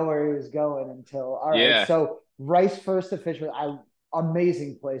didn't know where he was going until all right. Yeah. So Rice first official,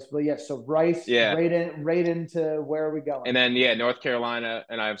 amazing place. But so Rice, right into where are we going? And then North Carolina,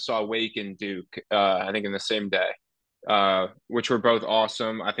 and I saw Wake and Duke, I think in the same day, which were both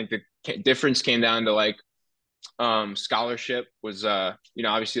awesome. I think the difference came down to like scholarship was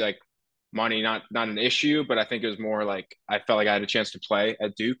obviously like money not an issue, but I think it was more like I felt like I had a chance to play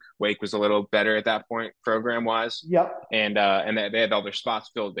at Duke. Wake was a little better at that point program wise. Yep. And they had all their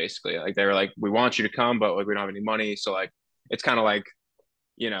spots filled basically. Like they were like, we want you to come, but like we don't have any money, so like it's kind of like,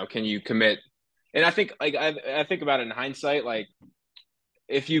 can you commit? And I think like I think about it in hindsight, like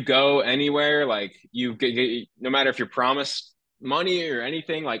if you go anywhere, like you get no matter if you're promised money or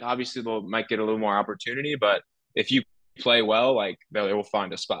anything, like obviously they might get a little more opportunity, but if you play well, like they will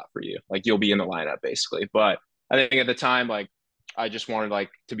find a spot for you. Like you'll be in the lineup basically. But I think at the time, like I just wanted like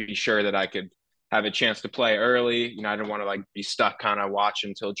to be sure that I could have a chance to play early. I didn't want to like be stuck kind of watching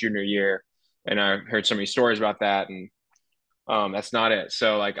until junior year. And I heard so many stories about that, and that's not it.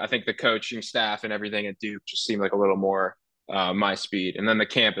 So like I think the coaching staff and everything at Duke just seemed like a little more my speed. And then the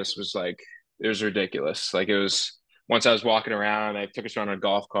campus was like it was ridiculous. Like it was once I was walking around, they took us around on a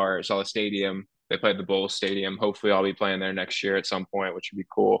golf cart, saw the stadium. They played the Bulls Stadium. Hopefully, I'll be playing there next year at some point, which would be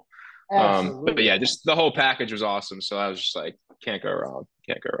cool. But yeah, just the whole package was awesome. So I was just like, can't go wrong.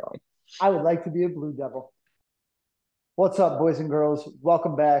 Can't go wrong. I would like to be a Blue Devil. What's up, boys and girls?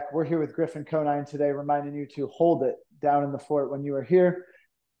 Welcome back. We're here with Griffin Conine today, reminding you to hold it down in the fort when you are here.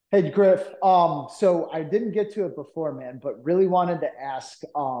 Hey, Griff. So I didn't get to it before, man, but really wanted to ask,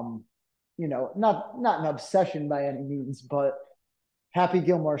 not an obsession by any means, but Happy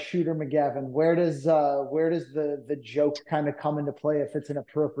Gilmore, Shooter McGavin. Where does the joke kind of come into play if it's an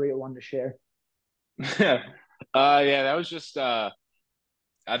appropriate one to share? Yeah, that was just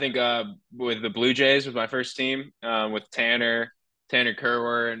I think with the Blue Jays with my first team with Tanner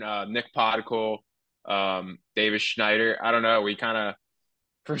Kerwer and Nick Podkul, Davis Schneider. I don't know. We kind of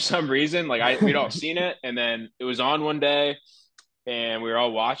for some reason like we'd all seen it, and then it was on one day, and we were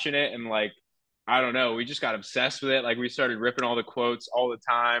all watching it, and like I don't know, we just got obsessed with it. Like we started ripping all the quotes all the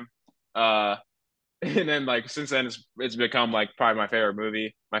time. And then like since then it's become like probably my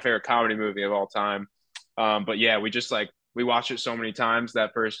favorite comedy movie of all time. But yeah, we watched it so many times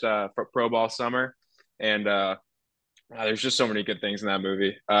that first pro ball summer, and there's just so many good things in that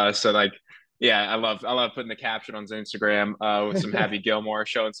movie. So like yeah, I love putting the caption on Instagram with some Happy Gilmore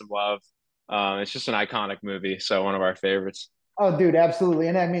showing some love. It's just an iconic movie, so one of our favorites. Oh, dude, absolutely.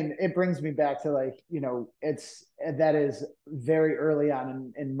 And I mean, it brings me back to like, that is very early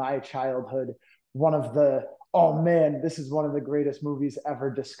on in my childhood. One of the, oh man, this is one of the greatest movies ever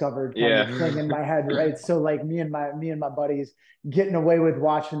discovered kind of thing in my head, right? So like me and my buddies getting away with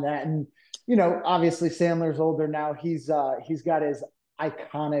watching that. And, obviously Sandler's older now. He's got his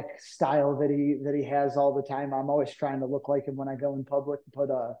iconic style that he has all the time. I'm always trying to look like him when I go in public, but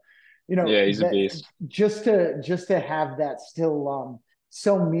yeah, he's a beast. Just to have that still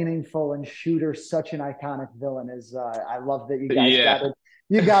so meaningful, and Shooter such an iconic villain is I love that you guys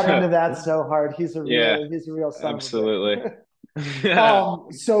got into that so hard. He's a real son. Absolutely.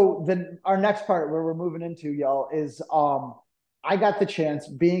 So then our next part where we're moving into, y'all, is I got the chance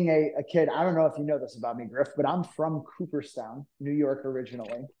being a kid. I don't know if you know this about me, Griff, but I'm from Cooperstown, New York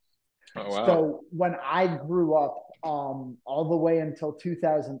originally. Oh, wow. So when I grew up, all the way until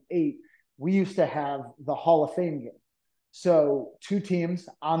 2008, we used to have the Hall of Fame game. So two teams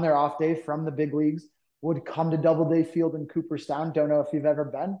on their off day from the big leagues would come to Doubleday Field in Cooperstown. Don't know if you've ever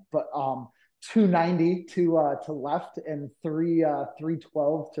been, but 290 to left and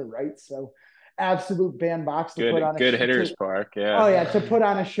 312 to right. So absolute bandbox to put on good hitters park. Yeah. Oh yeah, to put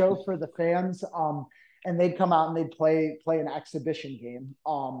on a show for the fans. And they'd come out and they'd play an exhibition game.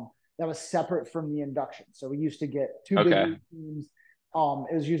 That was separate from the induction. So we used to get two big teams.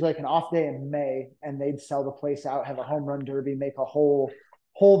 It was usually like an off day in May, and they'd sell the place out, have a home run derby, make a whole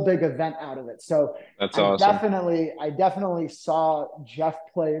big event out of it. So that's awesome. I definitely saw Jeff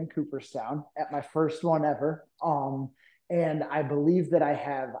play in Cooperstown at my first one ever. And I believe that I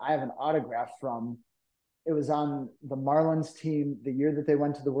have an autograph from. It was on the Marlins team the year that they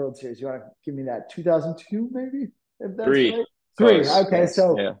went to the World Series. You want to give me that? 2002, maybe? If that's Three. Right? Three. Okay,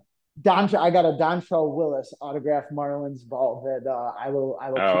 so yeah. I got a Dontrell Willis autographed Marlins ball that I will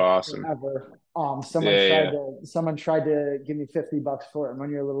keep awesome. forever. Someone tried to give me $50 for it. And when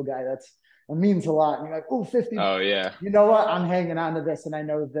you're a little guy, that means a lot. And you're like, oh, 50. Oh yeah. You know what? I'm hanging on to this, and I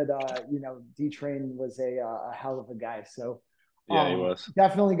know that D-Train was a hell of a guy. So yeah, he was.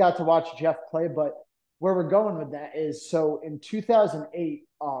 Definitely got to watch Jeff play. But where we're going with that is, so in 2008,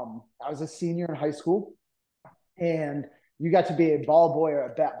 I was a senior in high school, and you got to be a ball boy or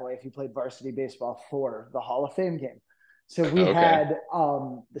a bat boy if you played varsity baseball for the Hall of Fame game. So we had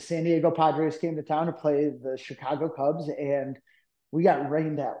the San Diego Padres came to town to play the Chicago Cubs, and we got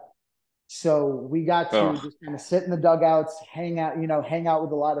rained out. So we got to just kind of sit in the dugouts, hang out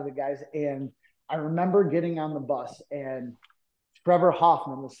with a lot of the guys. And I remember getting on the bus, and Trevor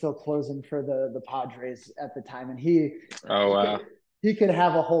Hoffman was still closing for the Padres at the time. And he could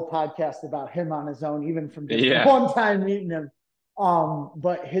have a whole podcast about him on his own, even from just one time meeting him.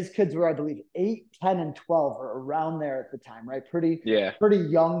 But his kids were, I believe, 8, 10, and 12 or around there at the time, right? Pretty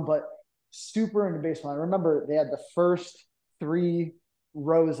young, but super into baseball. I remember they had the first 3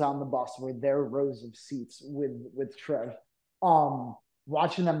 rows on the bus were their rows of seats with Trev.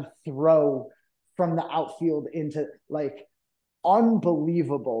 Watching them throw from the outfield into like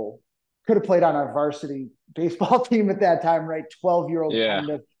unbelievable. Could have played on our varsity baseball team at that time, right? 12-year-old kind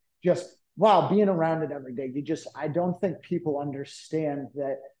of just wow, being around it every day. I don't think people understand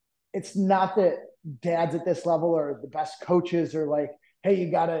that it's not that dads at this level are the best coaches or like, hey,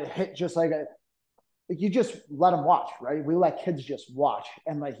 you got to hit just like you just let them watch, right? We let kids just watch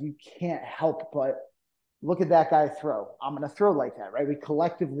and like, you can't help but look at that guy throw. I'm going to throw like that, right? We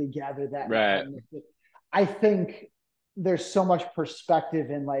collectively gather that. Right. I think there's so much perspective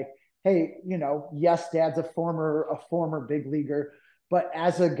in like, hey, yes, dad's a former big leaguer, but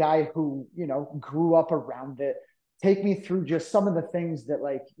as a guy who, grew up around it, take me through just some of the things that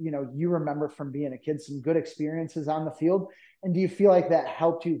like, you remember from being a kid, some good experiences on the field. And do you feel like that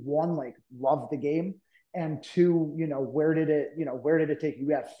helped you, one, like love the game? And 2, where did it take you?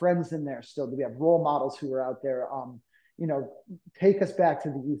 We have friends in there still. Do we have role models who are out there? Take us back to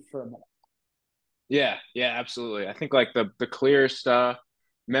the youth for a minute. Yeah, absolutely. I think like the clearest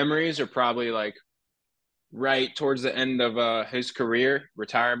memories are probably like right towards the end of his career,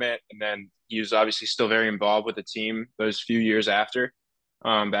 retirement, and then he was obviously still very involved with the team those few years after,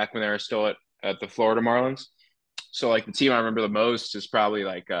 back when they were still at the Florida Marlins. So like the team I remember the most is probably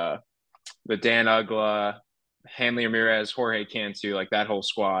like the Dan Uggla, Hanley Ramirez, Jorge Cantu, like that whole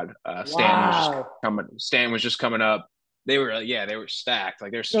squad. Stanton was just coming up. They were stacked.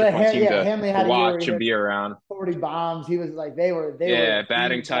 Like they're such a fun team to watch and be around. 40 bombs. He was like they were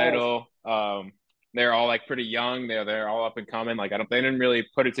batting title. They're all like pretty young. They're all up and coming. Like they didn't really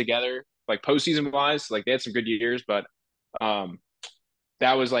put it together like postseason wise. Like they had some good years, but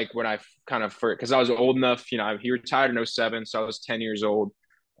that was like when I kind of because I was old enough. He retired in 2007, so I was 10 years old.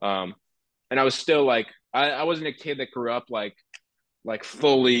 And I was still like I wasn't a kid that grew up like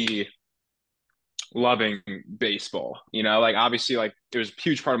fully loving baseball, like obviously like it was a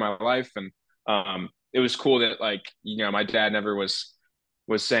huge part of my life, and it was cool that like my dad never was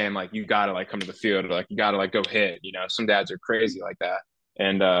saying like you gotta like come to the field or like you gotta like go hit. Some dads are crazy like that,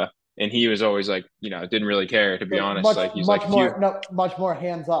 and he was always like didn't really care, to be honest. Like he's much more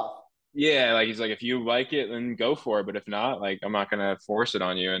hands off. Yeah, like he's like, if you like it, then go for it. But if not, like I'm not gonna force it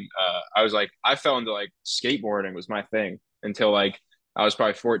on you. And I was like, I fell into like skateboarding was my thing until like I was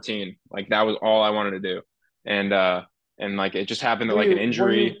probably 14. Like that was all I wanted to do. And like it just happened to like an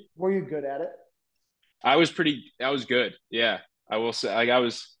injury. Were you good at it? I was good. Yeah. I will say like I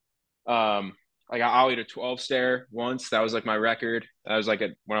was like I ollied a 12 stair once. That was like my record. That was like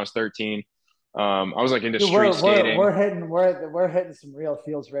when I was 13. I was like into street skating. We're hitting some real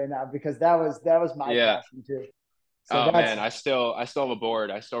feels right now because that was my passion too. So man, I still have a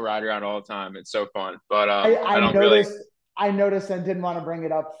board. I still ride around all the time. It's so fun. But I noticed and didn't want to bring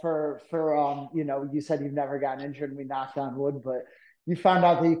it up for you said you've never gotten injured and we knocked on wood, but you found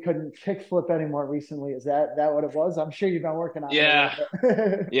out that you couldn't kickflip anymore recently. Is that what it was? I'm sure you've been working on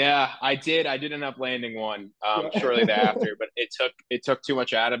it. Yeah, I did end up landing one shortly thereafter, but it took too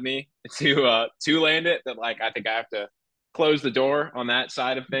much out of me to land it that like I think I have to close the door on that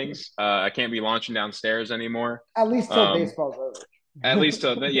side of things. I can't be launching downstairs anymore. At least till baseball's over. At least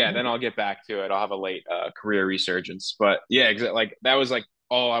till then I'll get back to it. I'll have a late career resurgence. But yeah, like that was like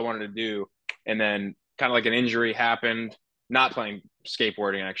all I wanted to do. And then kind of like an injury happened, not playing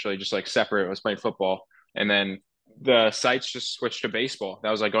skateboarding actually, just like separate. I was playing football. And then the sights just switched to baseball.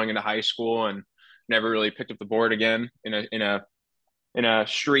 That was like going into high school and never really picked up the board again in a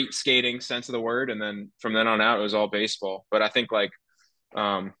street skating sense of the word. And then from then on out, it was all baseball. But I think like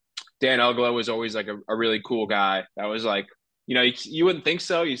Dan Uggla was always like a really cool guy. That was like, you wouldn't think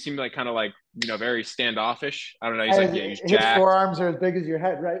so. You seem like kind of like, very standoffish. I don't know. He's like, he's jacked. His forearms are as big as your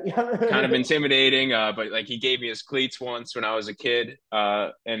head, right? Kind of intimidating. But like he gave me his cleats once when I was a kid.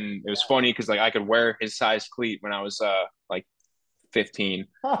 And it was funny because like I could wear his size cleat when I was like 15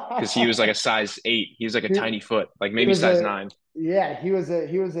 because he was like a size 8. He was like a tiny foot, like maybe size 9. Yeah, he was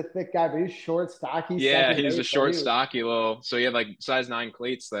a thick guy, but he was short, stocky. Yeah, he was a short, stocky little. So he had like size 9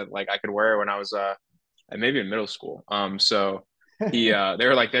 cleats that like I could wear when I was maybe in middle school. So he they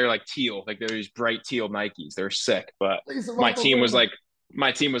were like teal, like they were these bright teal Nikes. They were sick, but my team was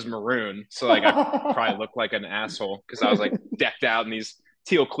maroon, so like I probably looked like an asshole because I was like decked out in these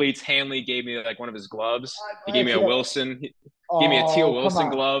teal cleats. Hanley gave me like one of his gloves. He gave me a Wilson. He gave me a teal Wilson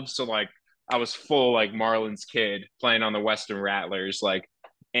glove. So like I was full like Marlins kid playing on the Western Rattlers. Like,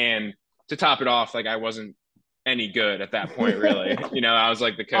 and to top it off, like I wasn't any good at that point, really. I was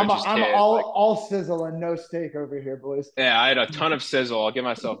like the I'm coach's I'm kid. all sizzle and no steak over here, boys. Yeah, I had a ton of sizzle. I'll give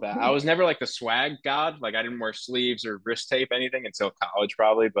myself that. I was never like the swag god. Like I didn't wear sleeves or wrist tape anything until college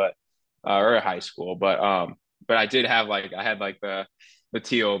probably, but or high school. But I did have like I had like the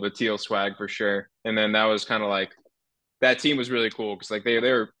teal swag for sure. And then that was kind of like that team was really cool because like they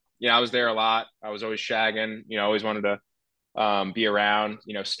were I was there a lot. I was always shagging, always wanted to be around.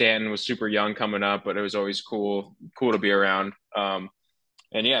 Stanton was super young coming up, but it was always cool to be around. And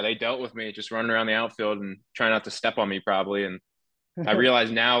yeah, they dealt with me just running around the outfield and trying not to step on me probably. And I realize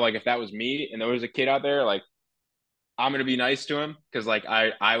now, like if that was me and there was a kid out there, like I'm gonna be nice to him because like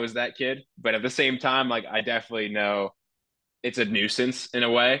I was that kid. But at the same time, like I definitely know it's a nuisance in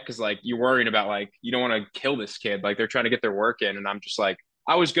a way because like you're worried about like you don't want to kill this kid. Like they're trying to get their work in, and I'm just like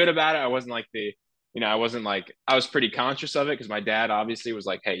I was good about it. I wasn't like I wasn't like I was pretty conscious of it because my dad obviously was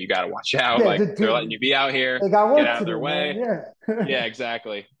like, hey, you got to watch out. Yeah, Like they're letting you be out here, they got get work out to of their do, man. way. Yeah. Yeah,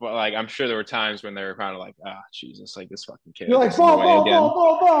 exactly. But like, I'm sure there were times when they were kind of like, ah, Jesus, like this fucking kid You're like, gets in the way again.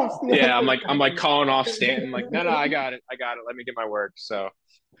 ball. Yeah, I'm like calling off Stanton, like, no, I got it. Let me get my work. So,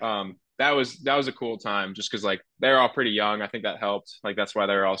 that was a cool time, just because like they're all pretty young. I think that helped. Like that's why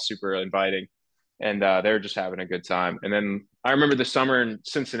they're all super inviting, and they were just having a good time. And then I remember the summer in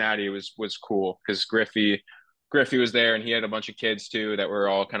Cincinnati was cool because Griffey was there, and he had a bunch of kids too that were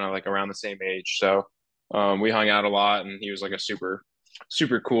all kind of like around the same age. So we hung out a lot, and he was like a super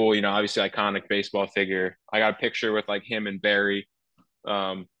cool, obviously iconic baseball figure. I got a picture with like him and Barry.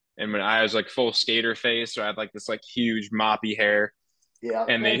 And when I was like full skater face, so I had like this like huge moppy hair. Yeah,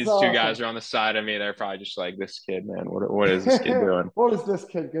 And that's these two awesome. guys are on the side of me. They're probably just like, this kid, man, what is this kid doing? What is this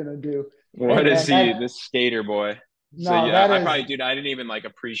kid gonna do? What is he, this skater boy? So No, yeah, that is dude, I didn't even like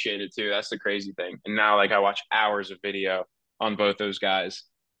appreciate it too. That's the crazy thing. And now like I watch hours of video on both those guys.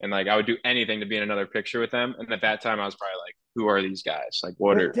 And like I would do anything to be in another picture with them. And at that time I was probably like, who are these guys? Like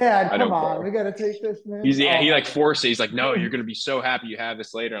what like, are Dad, I come don't on, care. we gotta take this, man. He Oh like my forced it. He's like, no, you're gonna be so happy you have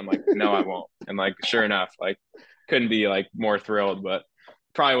this later. I'm like, no, I won't. And like sure enough, like couldn't be like more thrilled, but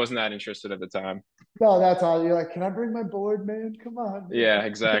probably wasn't that interested at the time. No, that's all. You're like, can I bring my board, man? Come on. Yeah,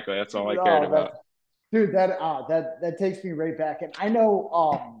 exactly. That's all I cared No, about. dude, that takes me right back. And I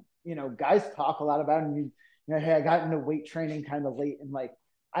know guys talk a lot about it, and hey, I got into weight training kind of late, and like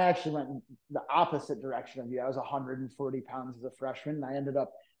I actually went in the opposite direction of you. I was 140 pounds as a freshman, and I ended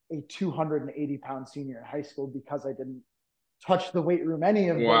up a 280-pound senior in high school because I didn't touch the weight room any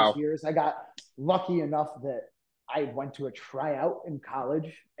of those Wow. years. I got lucky enough that I went to a tryout in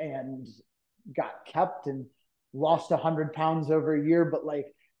college and got kept and lost 100 pounds over a year. But like,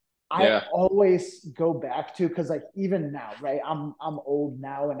 I Yeah. always go back to, because like even now, right? I'm old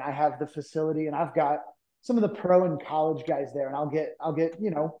now and I have the facility and I've got some of the pro and college guys there, and I'll get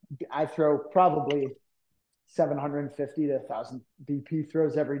I throw probably 750 to 1,000 BP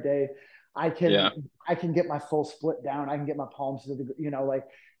throws every day. I can get my full split down. I can get my palms to the like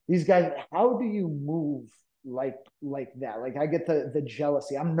these guys. How do you move like that? Like I get the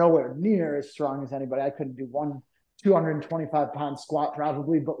jealousy. I'm nowhere near as strong as anybody. I couldn't do one 225-pound squat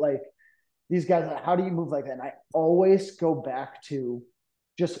probably, but like these guys, how do you move like that? And I always go back to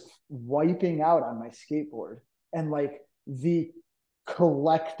just wiping out on my skateboard and like the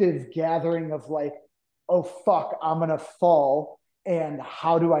collective gathering of like, oh fuck, I'm gonna fall, and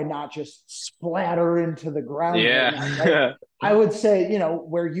how do I not just splatter into the ground? Yeah. Right now? Like, I would say,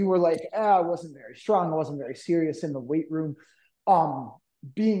 where you were like, I wasn't very strong, I wasn't very serious in the weight room.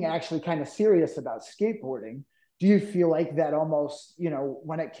 Being actually kind of serious about skateboarding, do you feel like that almost,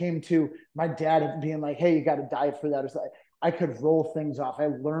 when it came to my dad being like, hey, you got to dive for that, or something, I could roll things off. I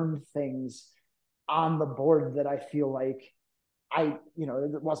learned things on the board that I feel like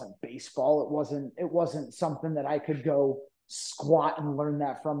it wasn't baseball. It wasn't something that I could go squat and learn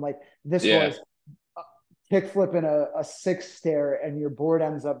that from. Like this was kick flipping a six stair and your board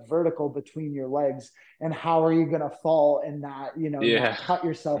ends up vertical between your legs. And how are you going to fall and not, not cut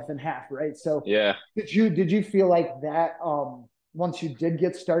yourself in half. Right. So did you feel like that, once you did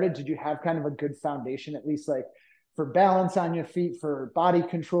get started, did you have kind of a good foundation, at least like for balance on your feet, for body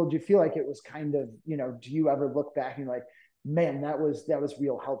control? Do you feel like it was kind of, do you ever look back and you're like, man, that was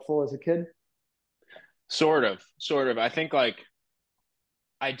real helpful as a kid? Sort of. I think like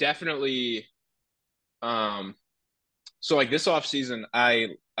I definitely so like this off season I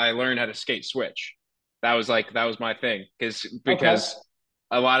learned how to skate switch. That was my thing because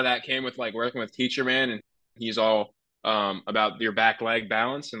a lot of that came with like working with Teacher Man, and he's all about your back leg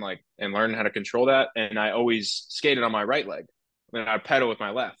balance and learning how to control that. And I always skated on my right leg, and I'd pedal with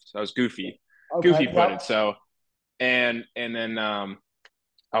my left. So I was goofy footed. So and then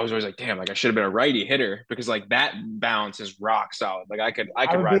I was always like, damn, like I should have been a righty hitter because like that balance is rock solid. Like I I could would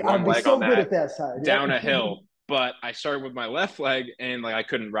be ride I would one be leg so on good that at that side. Yep. down a hill, but I started with my left leg and like I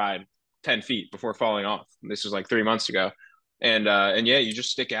couldn't ride 10 feet before falling off. This was like 3 months ago. And yeah, you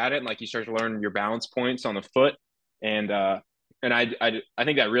just stick at it and like you start to learn your balance points on the foot. And I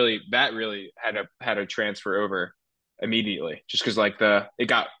think that really had a transfer over immediately just because like that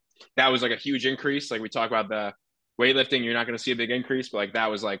was like a huge increase. Like we talk about the weightlifting, you're not going to see a big increase, but like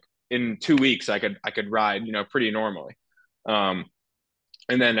that was like in 2 weeks I could ride, pretty normally. Um,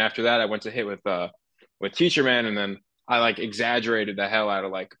 and then after that, I went to hit with Teacher Man, and then I like exaggerated the hell out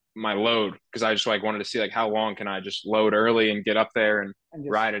of like my load because I just like wanted to see like how long can I just load early and get up there and just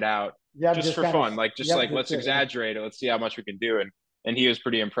ride it out yeah, just for fun, like just like let's exaggerate it, let's see how much we can do, and he was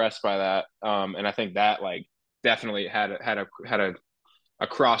pretty impressed by that, and I think that like definitely had a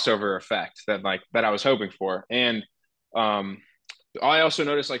crossover effect that I was hoping for, and um, I also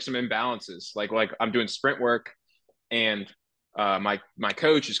noticed like some imbalances, like I'm doing sprint work and my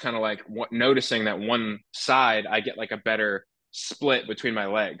coach is kind of like noticing that one side I get like a better split between my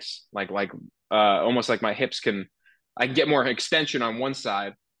legs, almost like my hips I can get more extension on one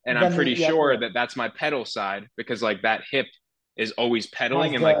side, and I'm pretty sure that that's my pedal side because like that hip is always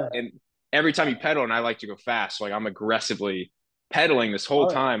pedaling and every time you pedal, and I like to go fast, so like I'm aggressively pedaling this whole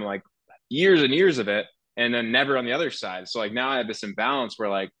time, like years and years of it, and then never on the other side. So like now I have this imbalance where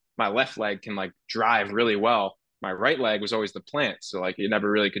like my left leg can like drive really well, my right leg was always the plant. So like it never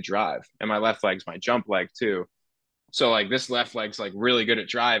really could drive. And my left leg's my jump leg too. So like this left leg's like really good at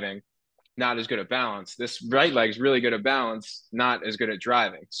driving, not as good at balance. This right leg's really good at balance, not as good at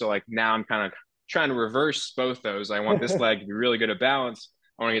driving. So like now I'm kind of trying to reverse both those. I want this leg to be really good at balance.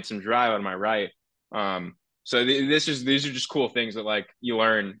 I want to get some drive out of my right. So these are just cool things that like you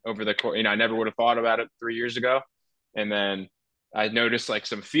learn over the course. I never would have thought about it 3 years ago. And then I noticed like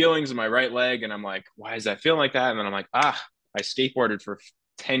some feelings in my right leg, and I'm like, why is that feeling like that? And then I'm like, I skateboarded for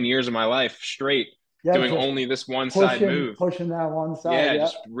 10 years of my life straight, doing only this one side move. Pushing that one side. Yeah,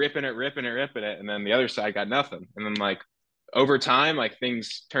 just ripping it. And then the other side got nothing. And then like over time, like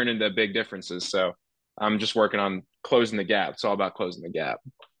things turn into big differences. So I'm just working on closing the gap. It's all about closing the gap.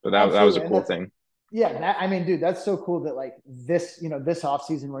 But that was a cool thing. Yeah, I mean, dude, that's so cool that like this off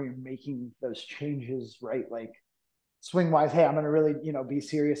season where you're making those changes, right? Like swing wise, hey, I'm going to really, be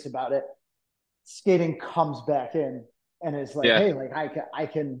serious about it. Skating comes back in and is like, hey, like I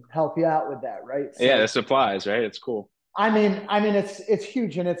can help you out with that, right? So, yeah, this applies, right? It's cool. I mean, it's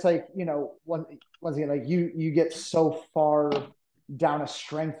huge, and it's like once again, like you get so far down a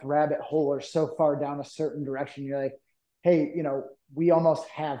strength rabbit hole or so far down a certain direction, you're like, hey, we almost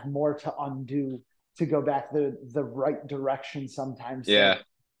have more to undo to go back the right direction sometimes. Yeah. So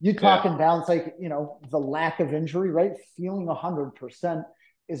you talk in balance, like, the lack of injury, right? Feeling 100%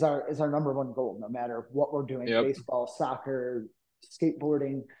 is our number one goal, no matter what we're doing, baseball, soccer,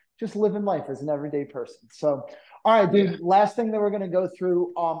 skateboarding, just living life as an everyday person. So, all right, dude, last thing that we're going to go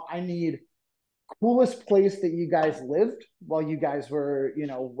through, I need coolest place that you guys lived while you guys were,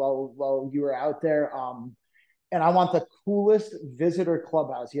 while you were out there. And I want the coolest visitor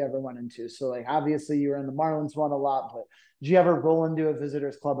clubhouse you ever went into. So like, obviously you were in the Marlins one a lot, but did you ever roll into a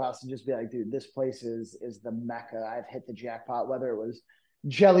visitor's clubhouse and just be like, dude, this place is the Mecca. I've hit the jackpot, whether it was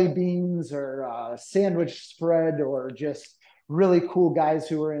jelly beans or sandwich spread or just really cool guys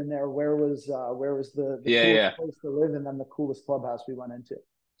who were in there. Where was the coolest place to live, and then the coolest clubhouse we went into?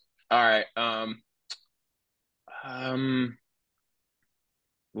 All right.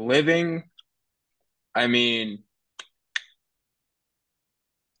 Living, I mean,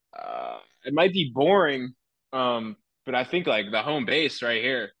 it might be boring, but I think like the home base right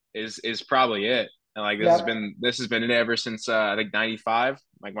here is probably it. And like this has been it ever since I think '95.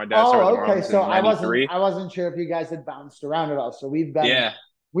 Like my dad started the Marlins so in '93. I wasn't sure if you guys had bounced around at all. So we've been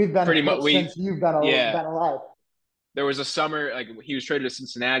pretty much since you've been alive. There was a summer like he was traded to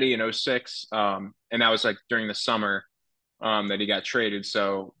Cincinnati in '06, and that was like during the summer that he got traded.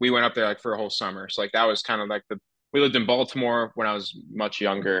 So we went up there like for a whole summer. So like that was kind of like we lived in Baltimore when I was much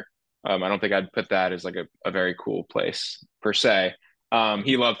younger. I don't think I'd put that as like a very cool place per se.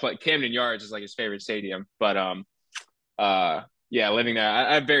 He loved Camden Yards is like his favorite stadium, but living there,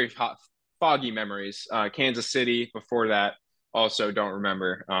 I have very foggy memories. Kansas City before that, also don't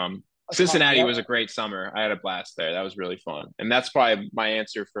remember. Cincinnati was a great summer. I had a blast there. That was really fun, and that's probably my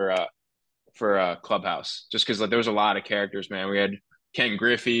answer for clubhouse. Just because like there was a lot of characters, man. We had Ken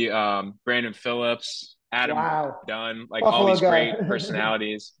Griffey, Brandon Phillips, Adam Dunn, like Buffalo all these great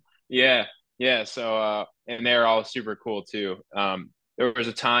personalities. Yeah. So and they're all super cool too. There was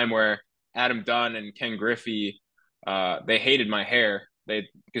a time where Adam Dunn and Ken Griffey, they hated my hair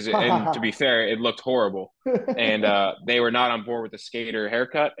And to be fair, it looked horrible. And they were not on board with the skater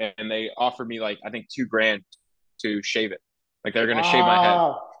haircut, and they offered me like, I think $2,000 to shave it. Like they're going to shave my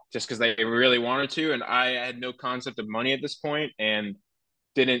head just because they really wanted to. And I had no concept of money at this point and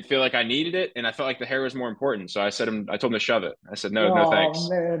didn't feel like I needed it. And I felt like the hair was more important. So I told them to shove it. I said, no thanks.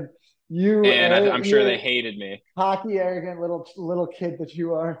 Man. I'm sure they hated me. Cocky, arrogant little kid that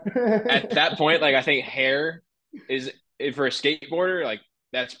you are. At that point, like I think hair is, for a skateboarder, like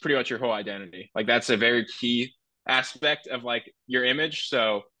that's pretty much your whole identity. Like that's a very key aspect of like your image.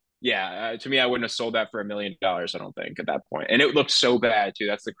 So yeah, to me, I wouldn't have sold that for $1 million. I don't think at that point. And it looked so bad too.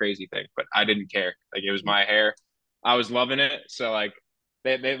 That's the crazy thing. But I didn't care. Like it was my hair. I was loving it. So like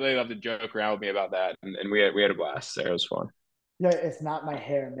they loved to joke around with me about that, and we had a blast there. It was fun. Yeah, it's not my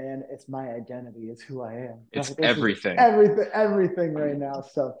hair, man. It's my identity. It's who I am. It's everything. Everything right now.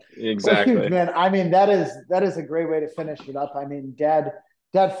 So exactly, man. I mean, that is a great way to finish it up. I mean, Dad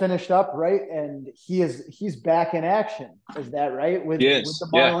finished up, right? And he's back in action. Is that right? With the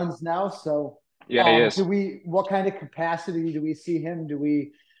Marlins now. So yeah, he is. What kind of capacity do we see him? Do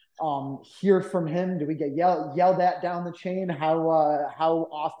we hear from him? Do we get yelled at down the chain? How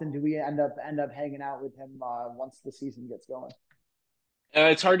often do we end up hanging out with him once the season gets going?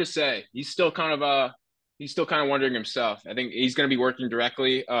 It's hard to say. He's still kind of wondering himself. I think he's going to be working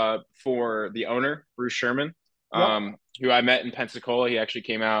directly for the owner, Bruce Sherman, who I met in Pensacola. He actually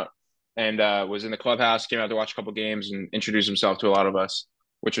came out and was in the clubhouse, came out to watch a couple games and introduced himself to a lot of us,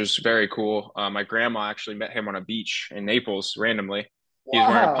 which was very cool. My grandma actually met him on a beach in Naples randomly. He was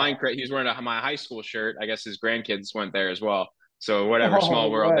wearing a pine crate. He was wearing my high school shirt. I guess his grandkids went there as well. So whatever,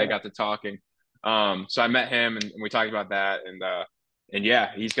 small world, they got to talking. So I met him and we talked about that. And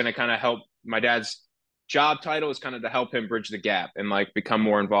yeah, he's going to kind of help. My dad's job title is kind of to help him bridge the gap and like become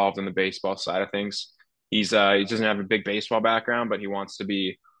more involved in the baseball side of things. He doesn't have a big baseball background, but he wants to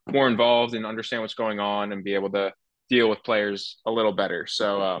be more involved and understand what's going on and be able to deal with players a little better.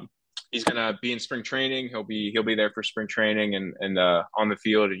 So he's going to be in spring training. He'll be there for spring training and on the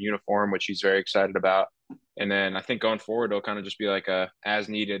field in uniform, which he's very excited about. And then I think going forward, it'll kind of just be like a as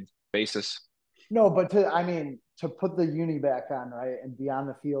needed basis. No, but to put the uni back on, right, and be on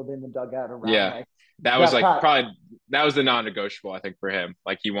the field in the dugout around. Yeah, like, that was that was the non-negotiable, I think, for him.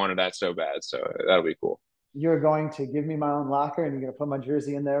 Like he wanted that so bad, so that'll be cool. You're going to give me my own locker, and you're going to put my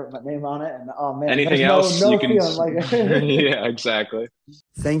jersey in there with my name on it, and oh man, anything else you can. Like yeah, exactly.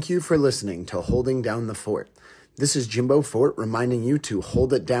 Thank you for listening to Holding Down the Fort. This is Jimbo Fort reminding you to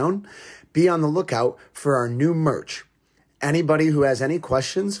hold it down. Be on the lookout for our new merch. Anybody who has any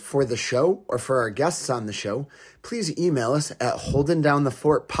questions for the show or for our guests on the show, please email us at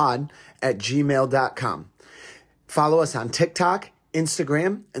holdingdownthefortpod@gmail.com. Follow us on TikTok,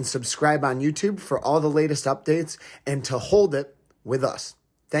 Instagram, and subscribe on YouTube for all the latest updates and to hold it with us.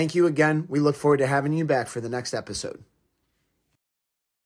 Thank you again. We look forward to having you back for the next episode.